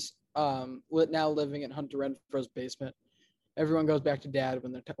Nevin is now living in Hunter Renfroe's basement. Everyone goes back to dad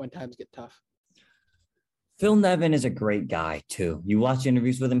when times get tough. Phil Nevin is a great guy too. You watch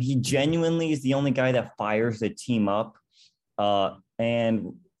interviews with him. He genuinely is the only guy that fires the team up.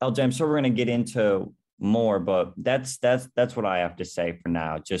 And LJ, I'm sure we're going to get into more, but that's what I have to say for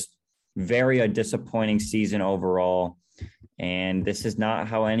now. Just very disappointing season overall. And this is not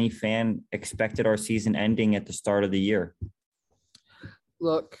how any fan expected our season ending at the start of the year.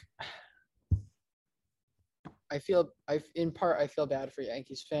 Look, I feel bad for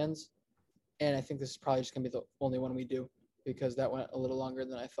Yankees fans. And I think this is probably just going to be the only one we do because that went a little longer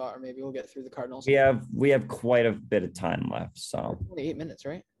than I thought, or maybe we'll get through the Cardinals. We have quite a bit of time left. So 28 minutes,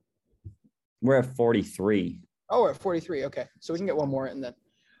 right? We're at 43. Oh, we're at 43. Okay. So we can get one more in then.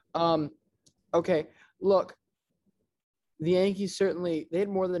 Okay. Look, the Yankees they had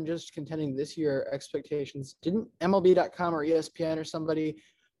more than just contending this year expectations. Didn't MLB.com or ESPN or somebody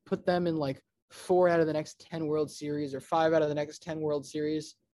put them in like 4 out of the next 10 World Series or 5 out of the next 10 World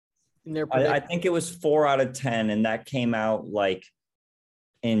Series? I think it was 4 out of 10, and that came out like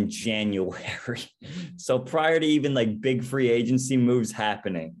in January. So prior to even like big free agency moves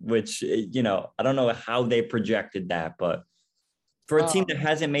happening, which, I don't know how they projected that, but for a team that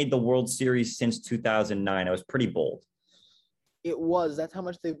hasn't made the World Series since 2009, it was pretty bold. It was. That's how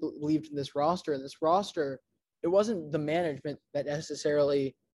much they believed in this roster. And this roster it wasn't the management that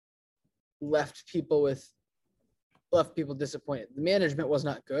necessarily left people disappointed. The management was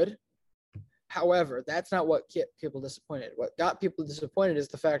not good. However, that's not what kept people disappointed. What got people disappointed is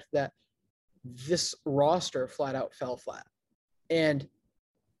the fact that this roster flat out fell flat. And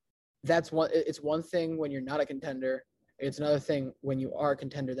it's one thing when you're not a contender. It's another thing when you are a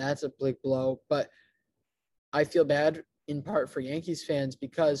contender. That's a big blow. But I feel bad in part for Yankees fans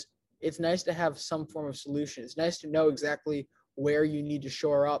because it's nice to have some form of solution. It's nice to know exactly where you need to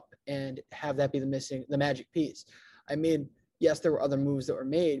shore up and have that be the magic piece. I mean, yes, there were other moves that were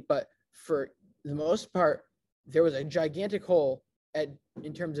made, but for the most part, there was a gigantic hole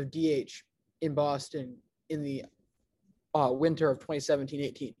in terms of DH in Boston in the winter of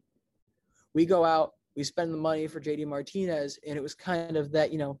 2017-18. We go out, we spend the money for JD Martinez, and it was kind of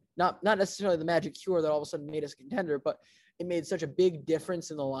that, not necessarily the magic cure that all of a sudden made us a contender, but it made such a big difference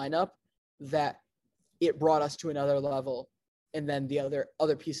in the lineup that it brought us to another level. And then the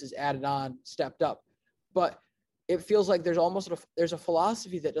other pieces added on, stepped up. But it feels like there's a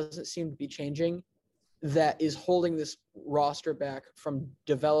philosophy that doesn't seem to be changing that is holding this roster back from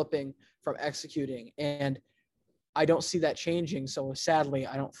developing, from executing. And I don't see that changing. So sadly,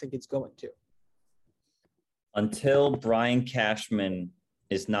 I don't think it's going to. Until Brian Cashman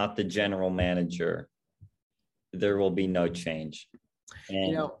is not the general manager, there will be no change.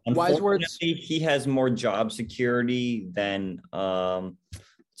 And wise words. He has more job security than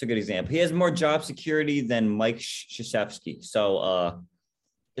it's a good example. He has more job security than Mike Krzyzewski. So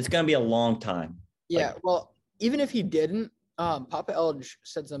it's going to be a long time. Yeah. Well, even if he didn't, Papa Elge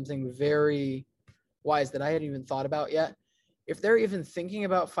said something very wise that I hadn't even thought about yet. If they're even thinking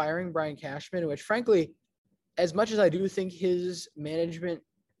about firing Brian Cashman, which frankly, as much as I do think his management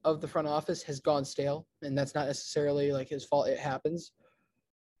of the front office has gone stale, and that's not necessarily like his fault, it happens.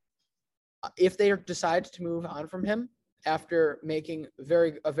 If they decide to move on from him after making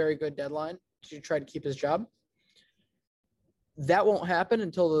a very good deadline to try to keep his job, that won't happen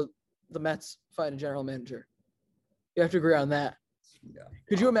until the Mets find a general manager. You have to agree on that. Yeah.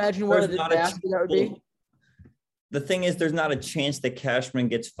 Could you imagine what a disaster that would be? The thing is, there's not a chance that Cashman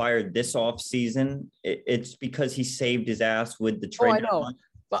gets fired this offseason. It's because he saved his ass with the trade. Oh, I know.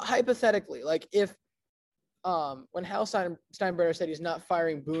 But hypothetically, like if when Hal Steinbrenner said he's not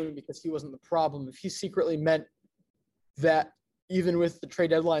firing Boone because he wasn't the problem, if he secretly meant that even with the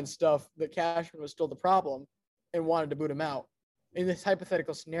trade deadline stuff, that Cashman was still the problem and wanted to boot him out, in this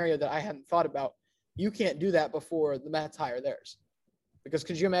hypothetical scenario that I hadn't thought about, you can't do that before the Mets hire theirs. Because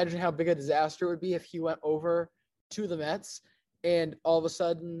could you imagine how big a disaster it would be if he went over to the Mets and all of a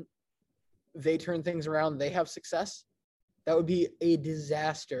sudden they turn things around, they have success? That would be a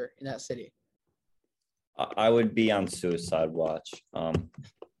disaster in that city. I would be on suicide watch. And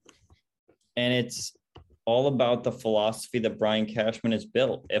it's all about the philosophy that Brian Cashman has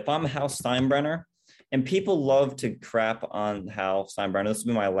built. If I'm Hal Steinbrenner, and people love to crap on Hal Steinbrenner. This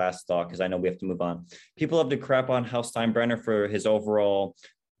will be my last thought because I know we have to move on. People love to crap on Hal Steinbrenner for his overall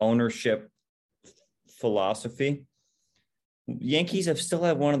ownership philosophy. Yankees have still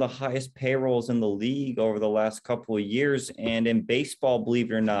had one of the highest payrolls in the league over the last couple of years. And in baseball,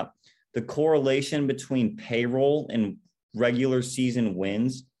 believe it or not, the correlation between payroll and regular season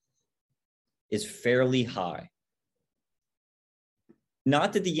wins is fairly high.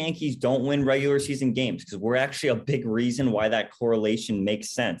 Not that the Yankees don't win regular season games, because we're actually a big reason why that correlation makes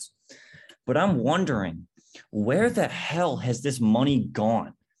sense. But I'm wondering, where the hell has this money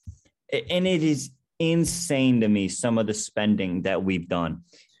gone? And it is insane to me, some of the spending that we've done.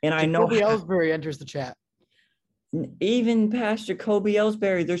 And I know Jacoby Ellsbury enters the chat. Even past Jacoby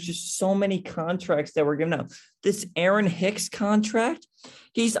Ellsbury, there's just so many contracts that were given out. This Aaron Hicks contract,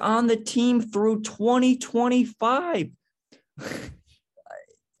 he's on the team through 2025.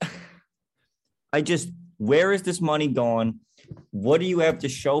 Where is this money gone? What do you have to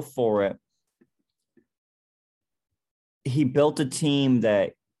show for it? He built a team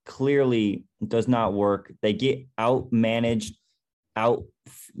that clearly does not work. They get outmanaged,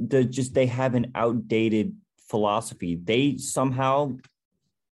 they have an outdated philosophy. Their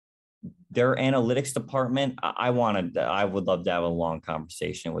analytics department, I would love to have a long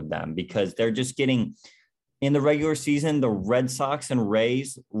conversation with them, because they're just getting, in the regular season, the Red Sox and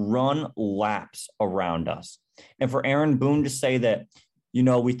Rays run laps around us. And for Aaron Boone to say that,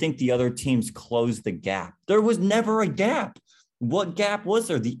 we think the other teams closed the gap. There was never a gap. What gap was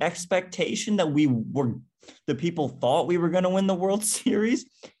there? The expectation that the people thought we were going to win the World Series?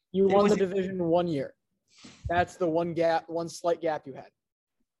 You won the division 1 year. That's the one slight gap you had.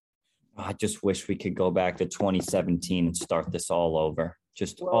 I just wish we could go back to 2017 and start this all over.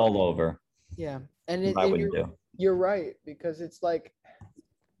 All over. Yeah. And I wouldn't do. You're right, because it's like,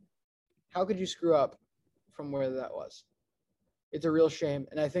 how could you screw up from where that was? It's a real shame.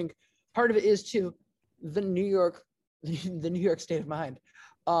 And I think part of it is too the New York state of mind.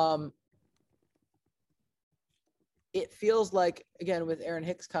 It feels like, again, with Aaron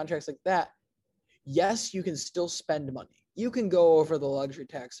Hicks contracts like that, yes, you can still spend money. You can go over the luxury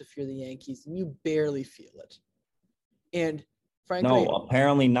tax if you're the Yankees, and you barely feel it. And frankly, no,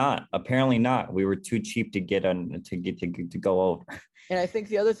 apparently not. Apparently not. We were too cheap to go over. And I think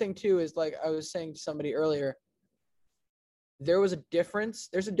the other thing too is, like I was saying to somebody earlier, there's a difference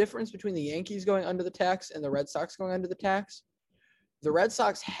between the Yankees going under the tax and the Red Sox going under the tax. The Red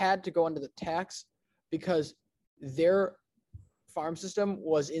Sox had to go under the tax because their farm system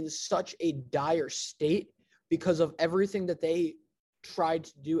was in such a dire state because of everything that they tried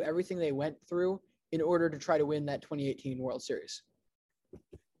to do, everything they went through in order to try to win that 2018 World Series.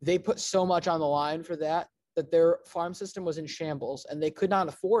 They put so much on the line for that their farm system was in shambles, and they could not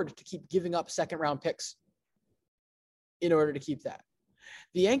afford to keep giving up second-round picks in order to keep that.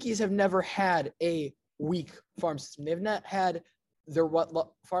 The Yankees have never had a weak farm system. They've not had their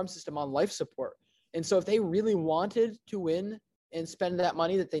farm system on life support. And so if they really wanted to win and spend that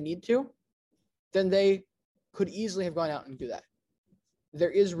money that they need to, then they could easily have gone out and do that. There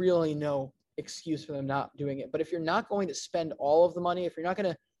is really no excuse for them not doing it. But if you're not going to spend all of the money, if you're not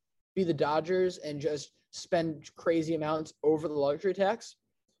going to be the Dodgers and just spend crazy amounts over the luxury tax,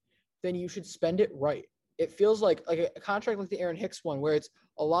 then you should spend it right. It feels like a contract like the Aaron Hicks one, where it's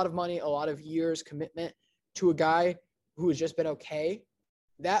a lot of money, a lot of years commitment to a guy who has just been okay.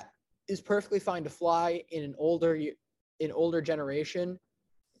 That is perfectly fine to fly in an older generation,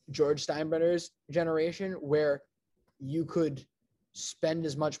 George Steinbrenner's generation, where you could spend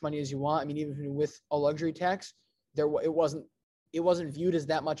as much money as you want. I mean, even with a luxury tax, it wasn't viewed as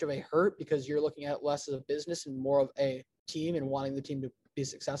that much of a hurt because you're looking at it less as a business and more of a team and wanting the team to be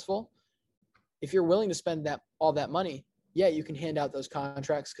successful. If you're willing to spend all that money, yeah, you can hand out those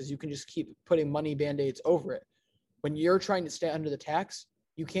contracts because you can just keep putting money Band-Aids over it. When you're trying to stay under the tax,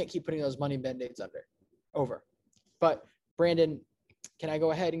 you can't keep putting those money Band-Aids over. But Brandon, can I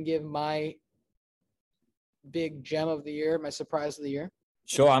go ahead and give my big gem of the year, my surprise of the year?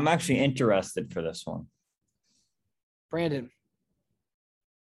 Sure, I'm actually interested for this one. Brandon,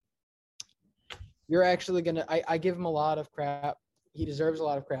 you're actually going to – I give him a lot of crap. He deserves a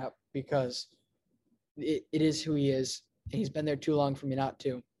lot of crap because it is who he is, and he's been there too long for me not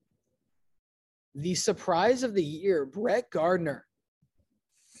to. The surprise of the year, Brett Gardner.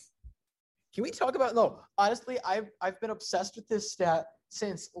 Can we talk about – no, honestly, I've been obsessed with this stat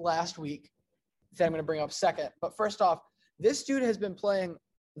since last week that I'm going to bring up second. But first off, this dude has been playing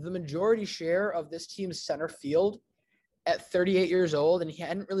the majority share of this team's center field at 38 years old, and he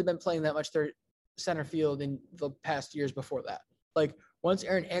hadn't really been playing that much center field in the past years before that. Like, once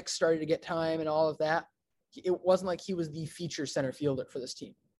Aaron Hicks started to get time and all of that, it wasn't like he was the feature center fielder for this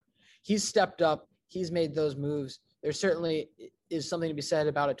team. He's stepped up. He's made those moves. There certainly is something to be said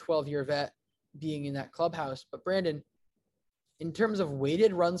about a 12-year vet being in that clubhouse. But, Brandon, in terms of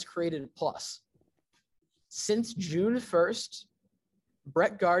weighted runs created plus, since June 1st,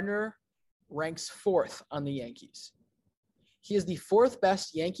 Brett Gardner ranks fourth on the Yankees. He is the fourth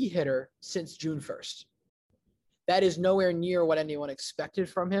best Yankee hitter since June 1st. That is nowhere near what anyone expected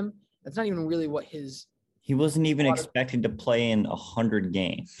from him. That's not even really what he wasn't even expected to play in 100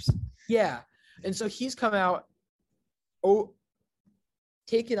 games. Yeah. And so he's come out,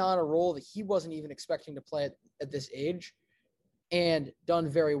 taken on a role that he wasn't even expecting to play at this age and done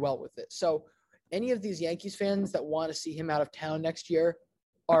very well with it. So any of these Yankees fans that want to see him out of town next year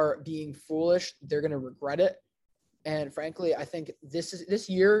are being foolish. They're going to regret it. And frankly, I think this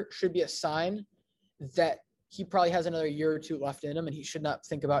year should be a sign that he probably has another year or two left in him, and he should not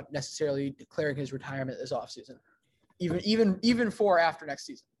think about necessarily declaring his retirement this offseason, even for after next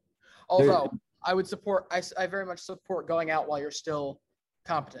season. Although I very much support going out while you're still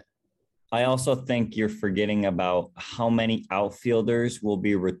competent. I also think you're forgetting about how many outfielders will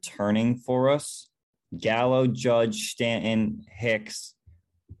be returning for us. Gallo, Judge, Stanton, Hicks,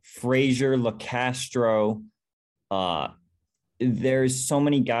 Frazier, LeCastro. There's so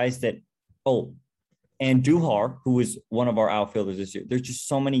many guys that and Duhar, who is one of our outfielders this year. There's just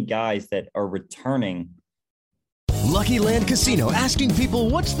so many guys that are returning. Lucky Land Casino, asking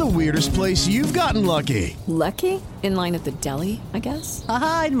people, what's the weirdest place you've gotten lucky? Lucky? In line at the deli, I guess?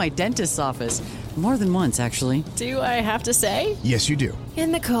 Aha, in my dentist's office. More than once, actually. Do I have to say? Yes, you do.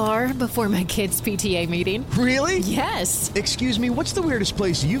 In the car before my kids' PTA meeting. Really? Yes. Excuse me, what's the weirdest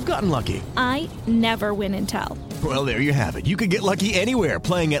place you've gotten lucky? I never win and tell. Well, there you have it. You can get lucky anywhere,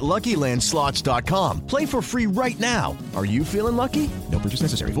 playing at LuckyLandSlots.com. Play for free right now. Are you feeling lucky? No purchase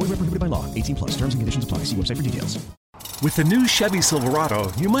necessary. Void where prohibited by law. 18 plus. Terms and conditions apply. See website for details. With the new Chevy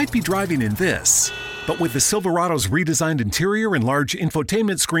Silverado, you might be driving in this. But with the Silverado's redesigned interior and large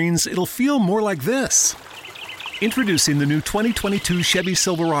infotainment screens, it'll feel more like this. Introducing the new 2022 Chevy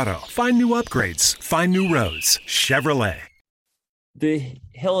Silverado. Find new upgrades. Find new roads. Chevrolet.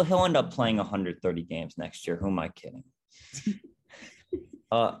 He'll end up playing 130 games next year. Who am I kidding?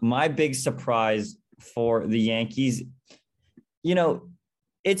 My big surprise for the Yankees,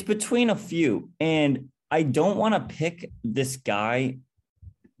 it's between a few, and I don't want to pick this guy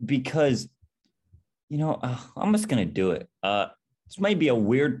because, I'm just going to do it. This might be a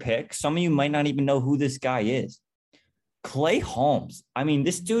weird pick. Some of you might not even know who this guy is. Clay Holmes. I mean,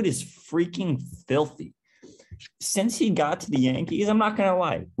 this dude is freaking filthy. Since he got to the Yankees, I'm not going to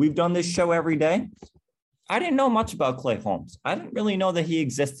lie, we've done this show every day. I didn't know much about Clay Holmes. I didn't really know that he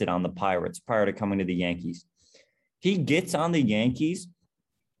existed on the Pirates prior to coming to the Yankees. He gets on the Yankees,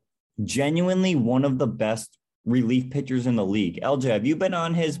 genuinely one of the best relief pitchers in the league. LJ, have you been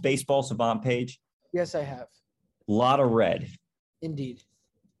on his Baseball Savant page? Yes, I have. A lot of red. Indeed.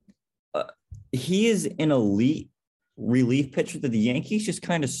 He is an elite relief pitcher that the Yankees just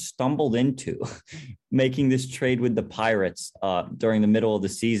kind of stumbled into making this trade with the Pirates during the middle of the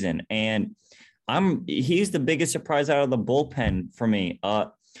season. And he's the biggest surprise out of the bullpen for me.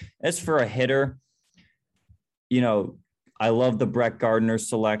 As for a hitter, I love the Brett Gardner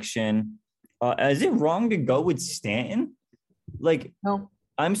selection. Is it wrong to go with Stanton? No.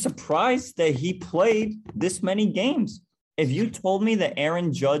 I'm surprised that he played this many games. If you told me that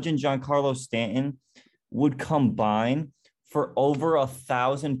Aaron Judge and Giancarlo Stanton would combine for over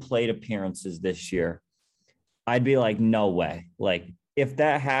 1,000 plate appearances this year, I'd be like, no way. If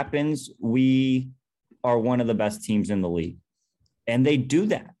that happens, we are one of the best teams in the league. And they do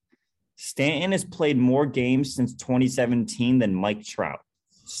that. Stanton has played more games since 2017 than Mike Trout.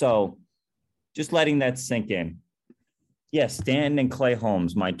 So just letting that sink in. Yeah, Stanton and Clay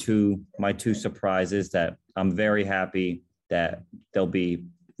Holmes, my two surprises that I'm very happy that they'll be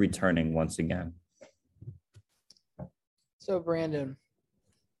returning once again. So, Brandon,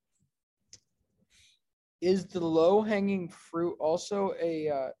 is the low-hanging fruit also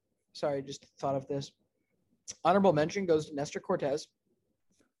just thought of this. Honorable mention goes to Nestor Cortez.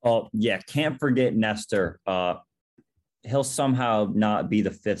 Oh, yeah, can't forget Nestor. He'll somehow not be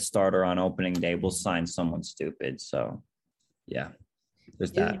the fifth starter on opening day. We'll sign someone stupid. So, yeah,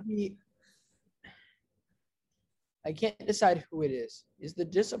 there's that. I can't decide who it is. Is the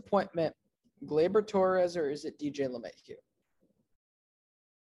disappointment Gleyber Torres or is it DJ LeMahieu?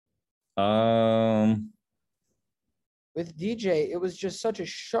 With DJ, it was just such a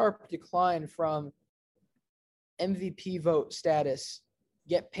sharp decline from MVP vote status,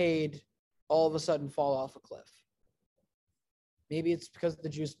 get paid, all of a sudden fall off a cliff. Maybe it's because of the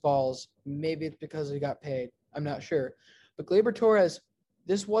juice balls. Maybe it's because he got paid. I'm not sure. But Gleyber Torres,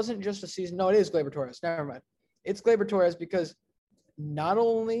 this wasn't just a season. No, it is Gleyber Torres. Never mind. It's Gleyber Torres because not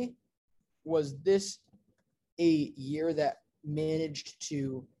only was this a year that managed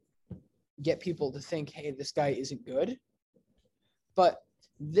to get people to think, hey, this guy isn't good, but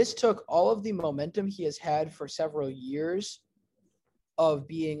this took all of the momentum he has had for several years of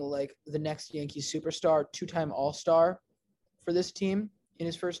being like the next Yankees superstar, two-time All-Star for this team in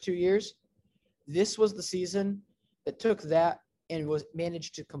his first 2 years. This was the season that took that and was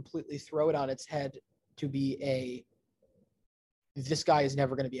managed to completely throw it on its head to be this guy is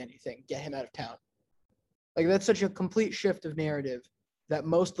never going to be anything. Get him out of town. That's such a complete shift of narrative that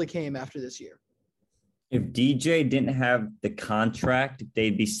mostly came after this year. If DJ didn't have the contract,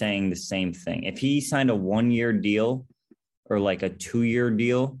 they'd be saying the same thing. If he signed a 1-year deal or a 2-year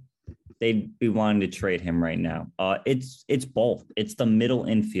deal, they'd be wanting to trade him right now. It's both. It's the middle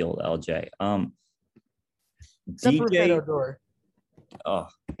infield, LJ. DJ Odor. Oh,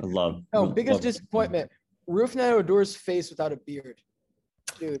 I love. Biggest disappointment. Rougned Odor's face without a beard.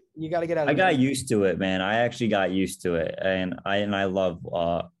 Dude, you got to get out of I got used to it, man. I actually got used to it. And I love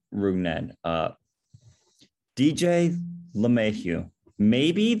Rougned. DJ LeMahieu.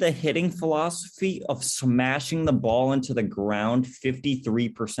 Maybe the hitting philosophy of smashing the ball into the ground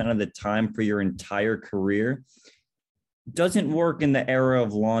 53% of the time for your entire career doesn't work in the era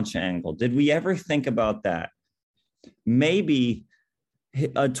of launch angle. Did we ever think about that? Maybe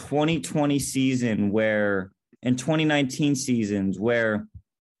a 2020 season and 2019 seasons where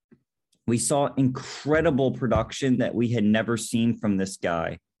we saw incredible production that we had never seen from this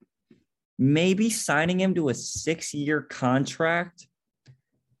guy. Maybe signing him to a 6-year contract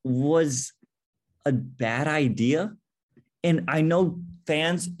was a bad idea. And I know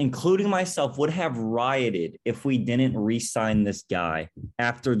fans, including myself, would have rioted if we didn't re-sign this guy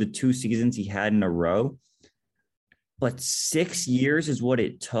after the 2 seasons he had in a row. But 6 years is what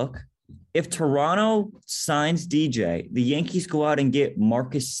it took. If Toronto signs DJ, the Yankees go out and get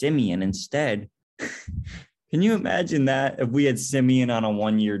Marcus Semien instead. Can you imagine that if we had Semien on a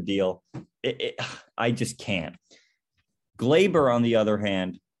 1-year deal? I just can't. Glaber, on the other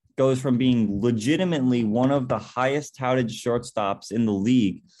hand, goes from being legitimately one of the highest touted shortstops in the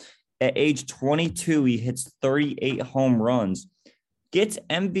league. At age 22, he hits 38 home runs, gets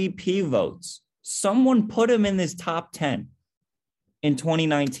MVP votes. Someone put him in this top 10 in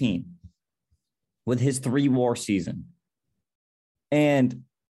 2019 with his 3 WAR season. And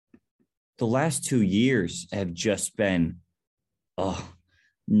the last 2 years have just been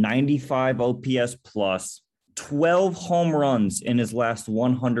 95 OPS plus, 12 home runs in his last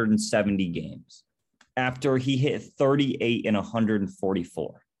 170 games after he hit 38 in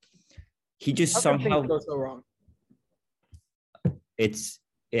 144. He just somehow goes so wrong.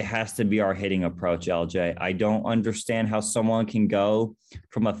 It has to be our hitting approach, LJ. I don't understand how someone can go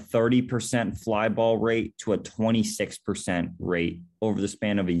from a 30% fly ball rate to a 26% rate over the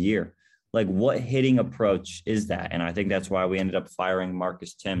span of a year. Like, what hitting approach is that? And I think that's why we ended up firing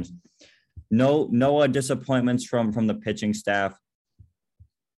Marcus Timms. No disappointments from the pitching staff.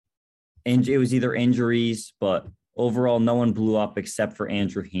 And it was either injuries, but overall, no one blew up except for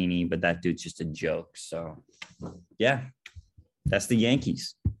Andrew Heaney, but that dude's just a joke. So, yeah, that's the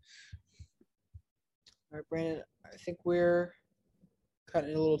Yankees. All right, Brandon, I think we're cutting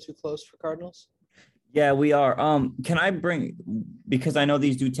it a little too close for Cardinals. Yeah, we are. Can I because I know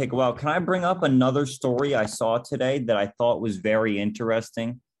these do take a while, can I bring up another story I saw today that I thought was very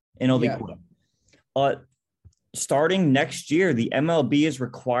interesting? And it'll be quick. Starting next year, the MLB is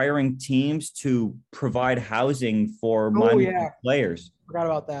requiring teams to provide housing for minor players. Forgot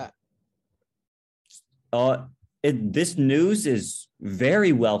about that. This news is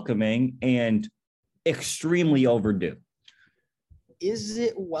very welcoming and extremely overdue. Is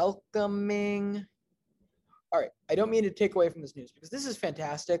it welcoming? All right, I don't mean to take away from this news because this is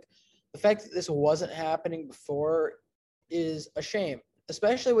fantastic. The fact that this wasn't happening before is a shame,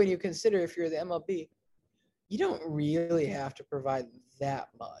 especially when you consider if you're the MLB, you don't really have to provide that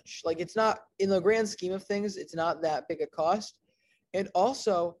much. Like, it's not, in the grand scheme of things, it's not that big a cost. And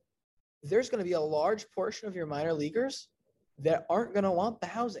also, there's going to be a large portion of your minor leaguers that aren't going to want the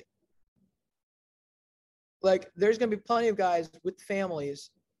housing. Like, there's going to be plenty of guys with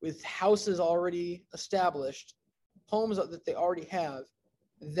families, with houses already established, homes that they already have,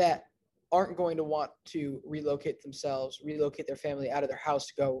 that aren't going to want to relocate themselves, relocate their family out of their house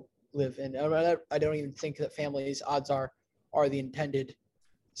to go live in. I don't even think that families, odds are the intended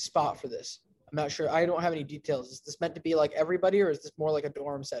spot for this. I'm not sure. I don't have any details. Is this meant to be like everybody, or is this more like a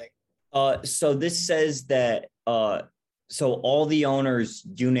dorm setting? So this says that so all the owners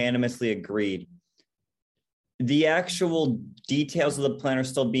unanimously agreed. The actual details of the plan are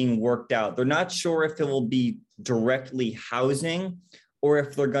still being worked out. They're not sure if it will be directly housing or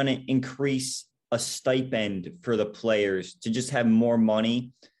if they're going to increase a stipend for the players to just have more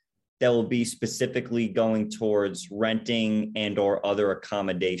money that will be specifically going towards renting and or other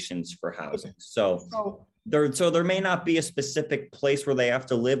accommodations for housing. So there may not be a specific place where they have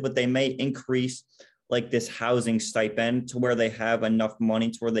to live, but they may increase like this housing stipend to where they have enough money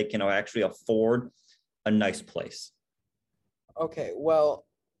to where they can actually afford a nice place. Okay, well,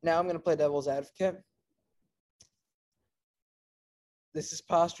 now I'm going to play devil's advocate. This is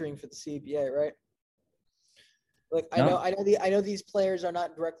posturing for the CBA, right? Like, no. I know these players are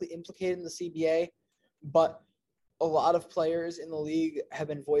not directly implicated in the CBA, but a lot of players in the league have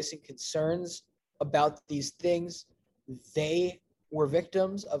been voicing concerns about these things. They were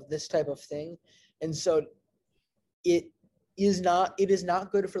victims of this type of thing, and so it is not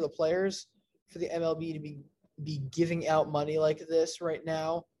good for the players, for the MLB to be giving out money like this right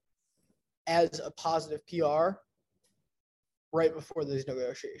now as a positive PR right before these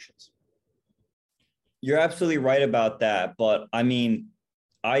negotiations. You're absolutely right about that, but I mean,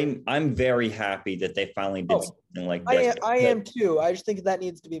 I'm very happy that they finally did something like this. I am too. I just think that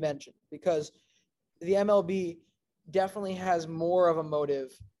needs to be mentioned because the MLB definitely has more of a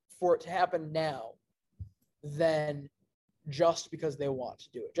motive for it to happen now than just because they want to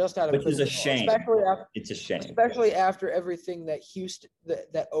do it. Just out of which is a shame. It's a shame, especially after everything that Houston,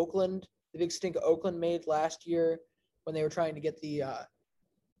 that Oakland, the big stink Oakland made last year when they were trying to get the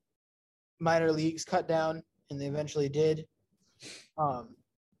minor leagues cut down, and they eventually did.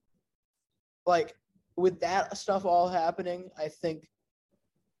 Like, with that stuff all happening, I think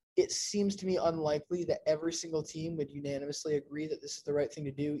it seems to me unlikely that every single team would unanimously agree that this is the right thing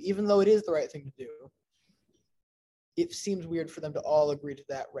to do, even though it is the right thing to do. It seems weird for them to all agree to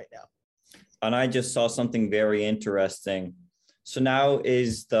that right now. And I just saw something very interesting. So now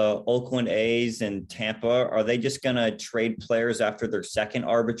is the Oakland A's and Tampa, are they just going to trade players after their second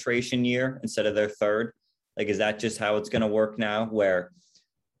arbitration year instead of their third? Like, is that just how it's going to work now, where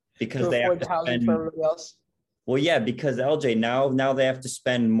because they have to spend for everybody else? Well, yeah, because LJ, now they have to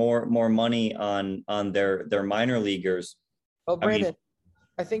spend more money on their minor leaguers. Oh, Brandon,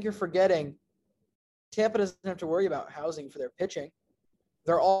 I think you're forgetting Tampa doesn't have to worry about housing for their pitching.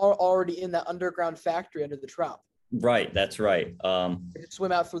 They're all already in that underground factory under the Trop. Right, that's right. You could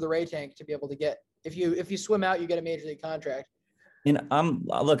swim out through the Ray tank to be able to get. If you swim out, you get a major league contract. And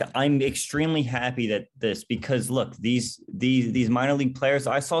I'm extremely happy that because look, these minor league players,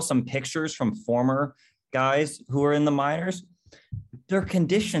 I saw some pictures from former guys who are in the minors. Their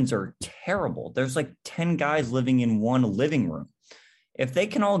conditions are terrible. There's like 10 guys living in one living room. If they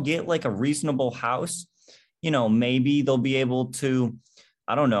can all get like a reasonable house, maybe they'll be able to,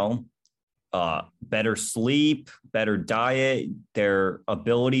 I don't know, better sleep, better diet, their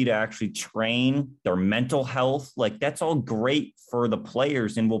ability to actually train, their mental health. Like that's all great for the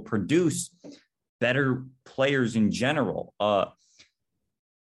players and will produce better players in general.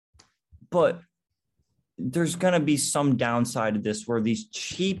 But there's going to be some downside to this where these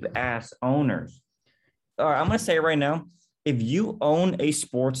cheap ass owners, all right, I'm going to say it right now. If you own a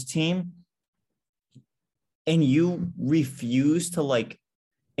sports team and you refuse to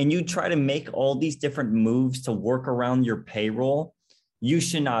and you try to make all these different moves to work around your payroll, you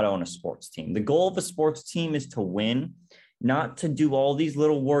should not own a sports team. The goal of a sports team is to win, not to do all these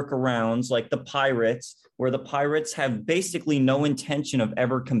little workarounds like the Pirates, where the Pirates have basically no intention of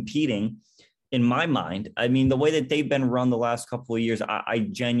ever competing. In my mind, I mean, the way that they've been run the last couple of years, I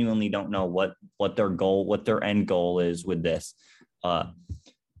genuinely don't know what their end goal is with this.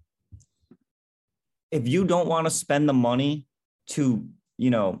 If you don't want to spend the money to,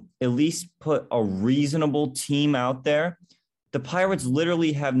 at least put a reasonable team out there, the Pirates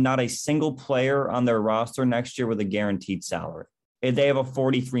literally have not a single player on their roster next year with a guaranteed salary. They have a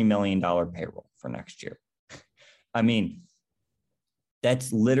 $43 million payroll for next year. I mean,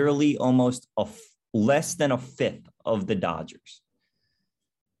 that's literally almost less than a fifth of the Dodgers.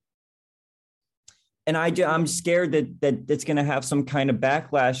 And I'm scared that it's going to have some kind of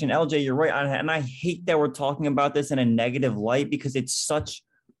backlash. And LJ, you're right. And I hate that we're talking about this in a negative light because it's such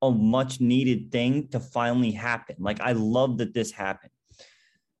a much needed thing to finally happen. Like, I love that this happened,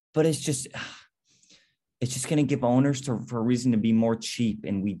 but it's just going to give owners for a reason to be more cheap.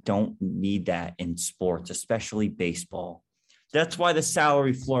 And we don't need that in sports, especially baseball. That's why the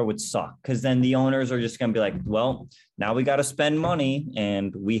salary floor would suck, because then the owners are just going to be like, well, now we got to spend money,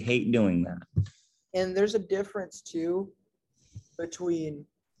 and we hate doing that. And there's a difference, too, between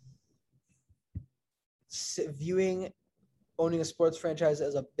viewing owning a sports franchise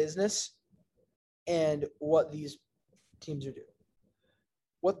as a business and what these teams are doing.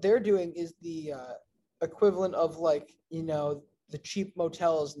 What they're doing is the equivalent of, the cheap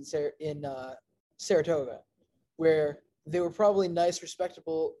motels in Saratoga, where they were probably nice,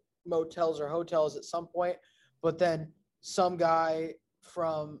 respectable motels or hotels at some point, but then some guy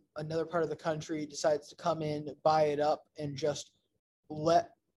from another part of the country decides to come in, buy it up, and just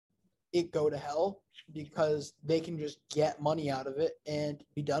let it go to hell because they can just get money out of it and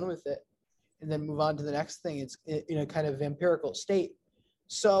be done with it and then move on to the next thing. It's in a kind of vampirical state.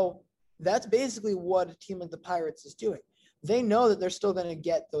 So that's basically what a team like the Pirates is doing. They know that they're still going to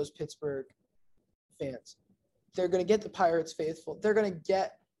get those Pittsburgh fans. They're going to get the Pirates faithful. They're going to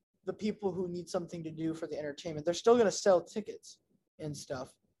get the people who need something to do for the entertainment. They're still going to sell tickets and stuff.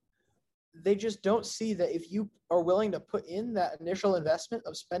 They just don't see that if you are willing to put in that initial investment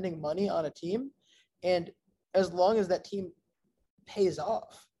of spending money on a team, and as long as that team pays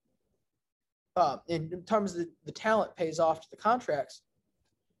off, in terms of the talent pays off to the contracts,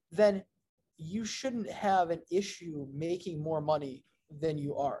 then you shouldn't have an issue making more money than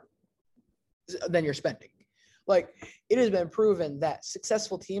you're spending. Like, it has been proven that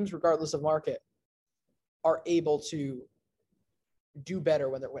successful teams, regardless of market, are able to do better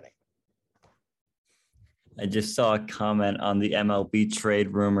when they're winning. I just saw a comment on the MLB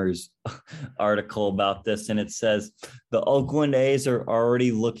Trade Rumors article about this, and it says the Oakland A's are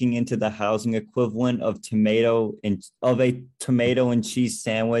already looking into the housing equivalent of a tomato and cheese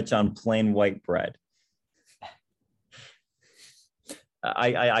sandwich on plain white bread.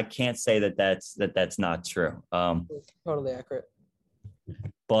 I can't say that's not true. Totally accurate.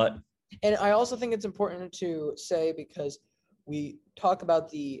 And I also think it's important to say, because we talk about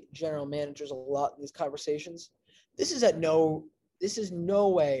the general managers a lot in these conversations. This is no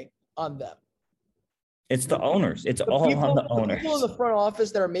way on them. It's the owners. It's all on the owners. The people in the front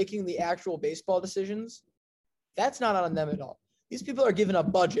office that are making the actual baseball decisions, that's not on them at all. These people are given a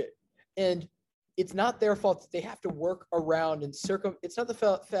budget, and it's not their fault that they have to work around and it's not the it's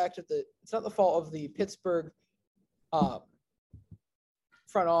not the fault of the Pittsburgh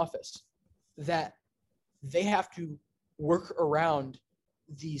front office that they have to work around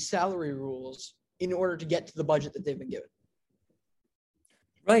the salary rules in order to get to the budget that they've been given.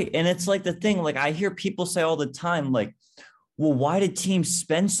 Right. And it's like the thing, like I hear people say all the time, like, well, why did teams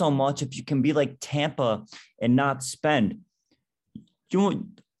spend so much if you can be like Tampa and not spend? Do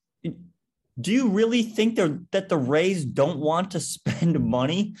you really think that the Rays don't want to spend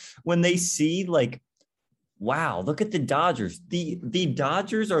money when they see like, wow, look at the Dodgers. The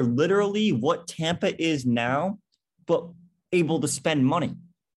Dodgers are literally what Tampa is now, but able to spend money.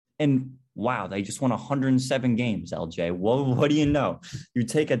 And wow, they just won 107 games, LJ. What do you know? You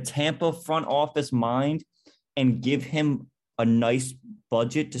take a Tampa front office mind and give him a nice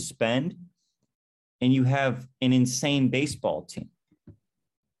budget to spend, and you have an insane baseball team.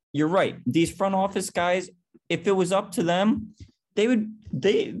 You're right. These front office guys, if it was up to them, they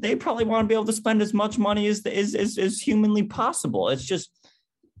probably want to be able to spend as much money as humanly possible. It's just,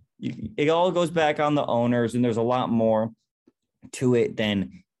 it all goes back on the owners, and there's a lot more to it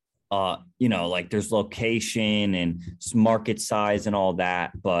than, like there's location and market size and all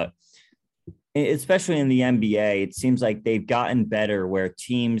that. But especially in the NBA, it seems like they've gotten better where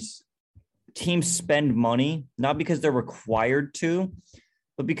teams spend money, not because they're required to,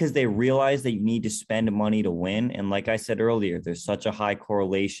 but because they realize that you need to spend money to win. And like I said earlier, there's such a high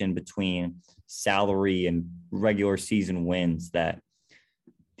correlation between salary and regular season wins that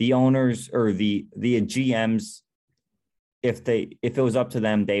the owners or the GMs, if it was up to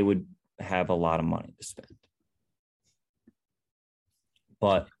them, they would have a lot of money to spend.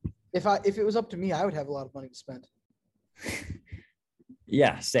 But if it was up to me, I would have a lot of money to spend.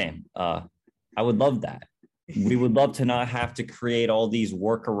 Yeah, same. I would love that. We would love to not have to create all these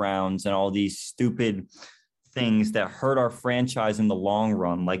workarounds and all these stupid things that hurt our franchise in the long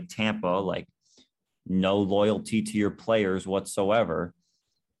run, like Tampa, like no loyalty to your players whatsoever,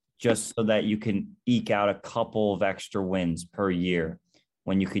 just so that you can eke out a couple of extra wins per year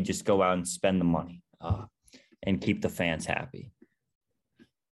when you could just go out and spend the money and keep the fans happy.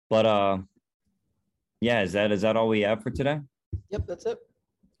 But yeah, is that all we have for today? Yep, that's it.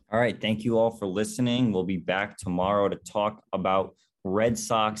 All right. Thank you all for listening. We'll be back tomorrow to talk about Red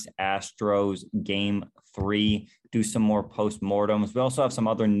Sox Astros Game 3, do some more postmortems. We also have some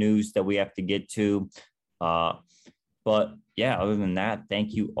other news that we have to get to. But yeah, other than that,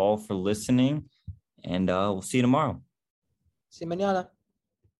 thank you all for listening, and we'll see you tomorrow. See you mañana.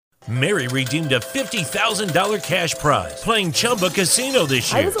 Mary redeemed a $50,000 cash prize playing Chumba Casino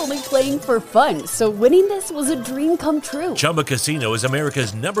this year. I was only playing for fun, so winning this was a dream come true. Chumba Casino is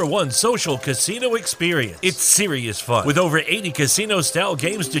America's #1 social casino experience. It's serious fun. With over 80 casino-style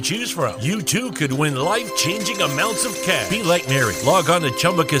games to choose from, you too could win life-changing amounts of cash. Be like Mary. Log on to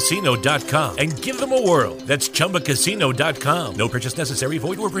ChumbaCasino.com and give them a whirl. That's ChumbaCasino.com. No purchase necessary.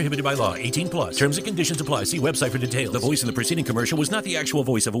 Void where prohibited by law. 18+. Terms and conditions apply. See website for details. The voice in the preceding commercial was not the actual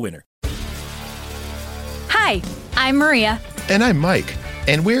voice of a winner. Hi, I'm Maria. And I'm Mike.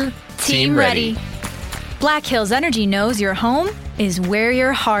 And we're Team Ready. Black Hills Energy knows your home is where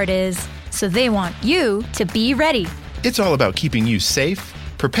your heart is, so they want you to be ready. It's all about keeping you safe,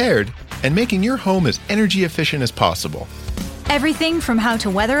 prepared, and making your home as energy efficient as possible. Everything from how to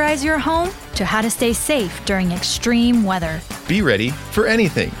weatherize your home to how to stay safe during extreme weather. Be ready for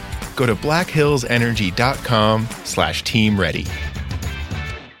anything. Go to blackhillsenergy.com/teamready.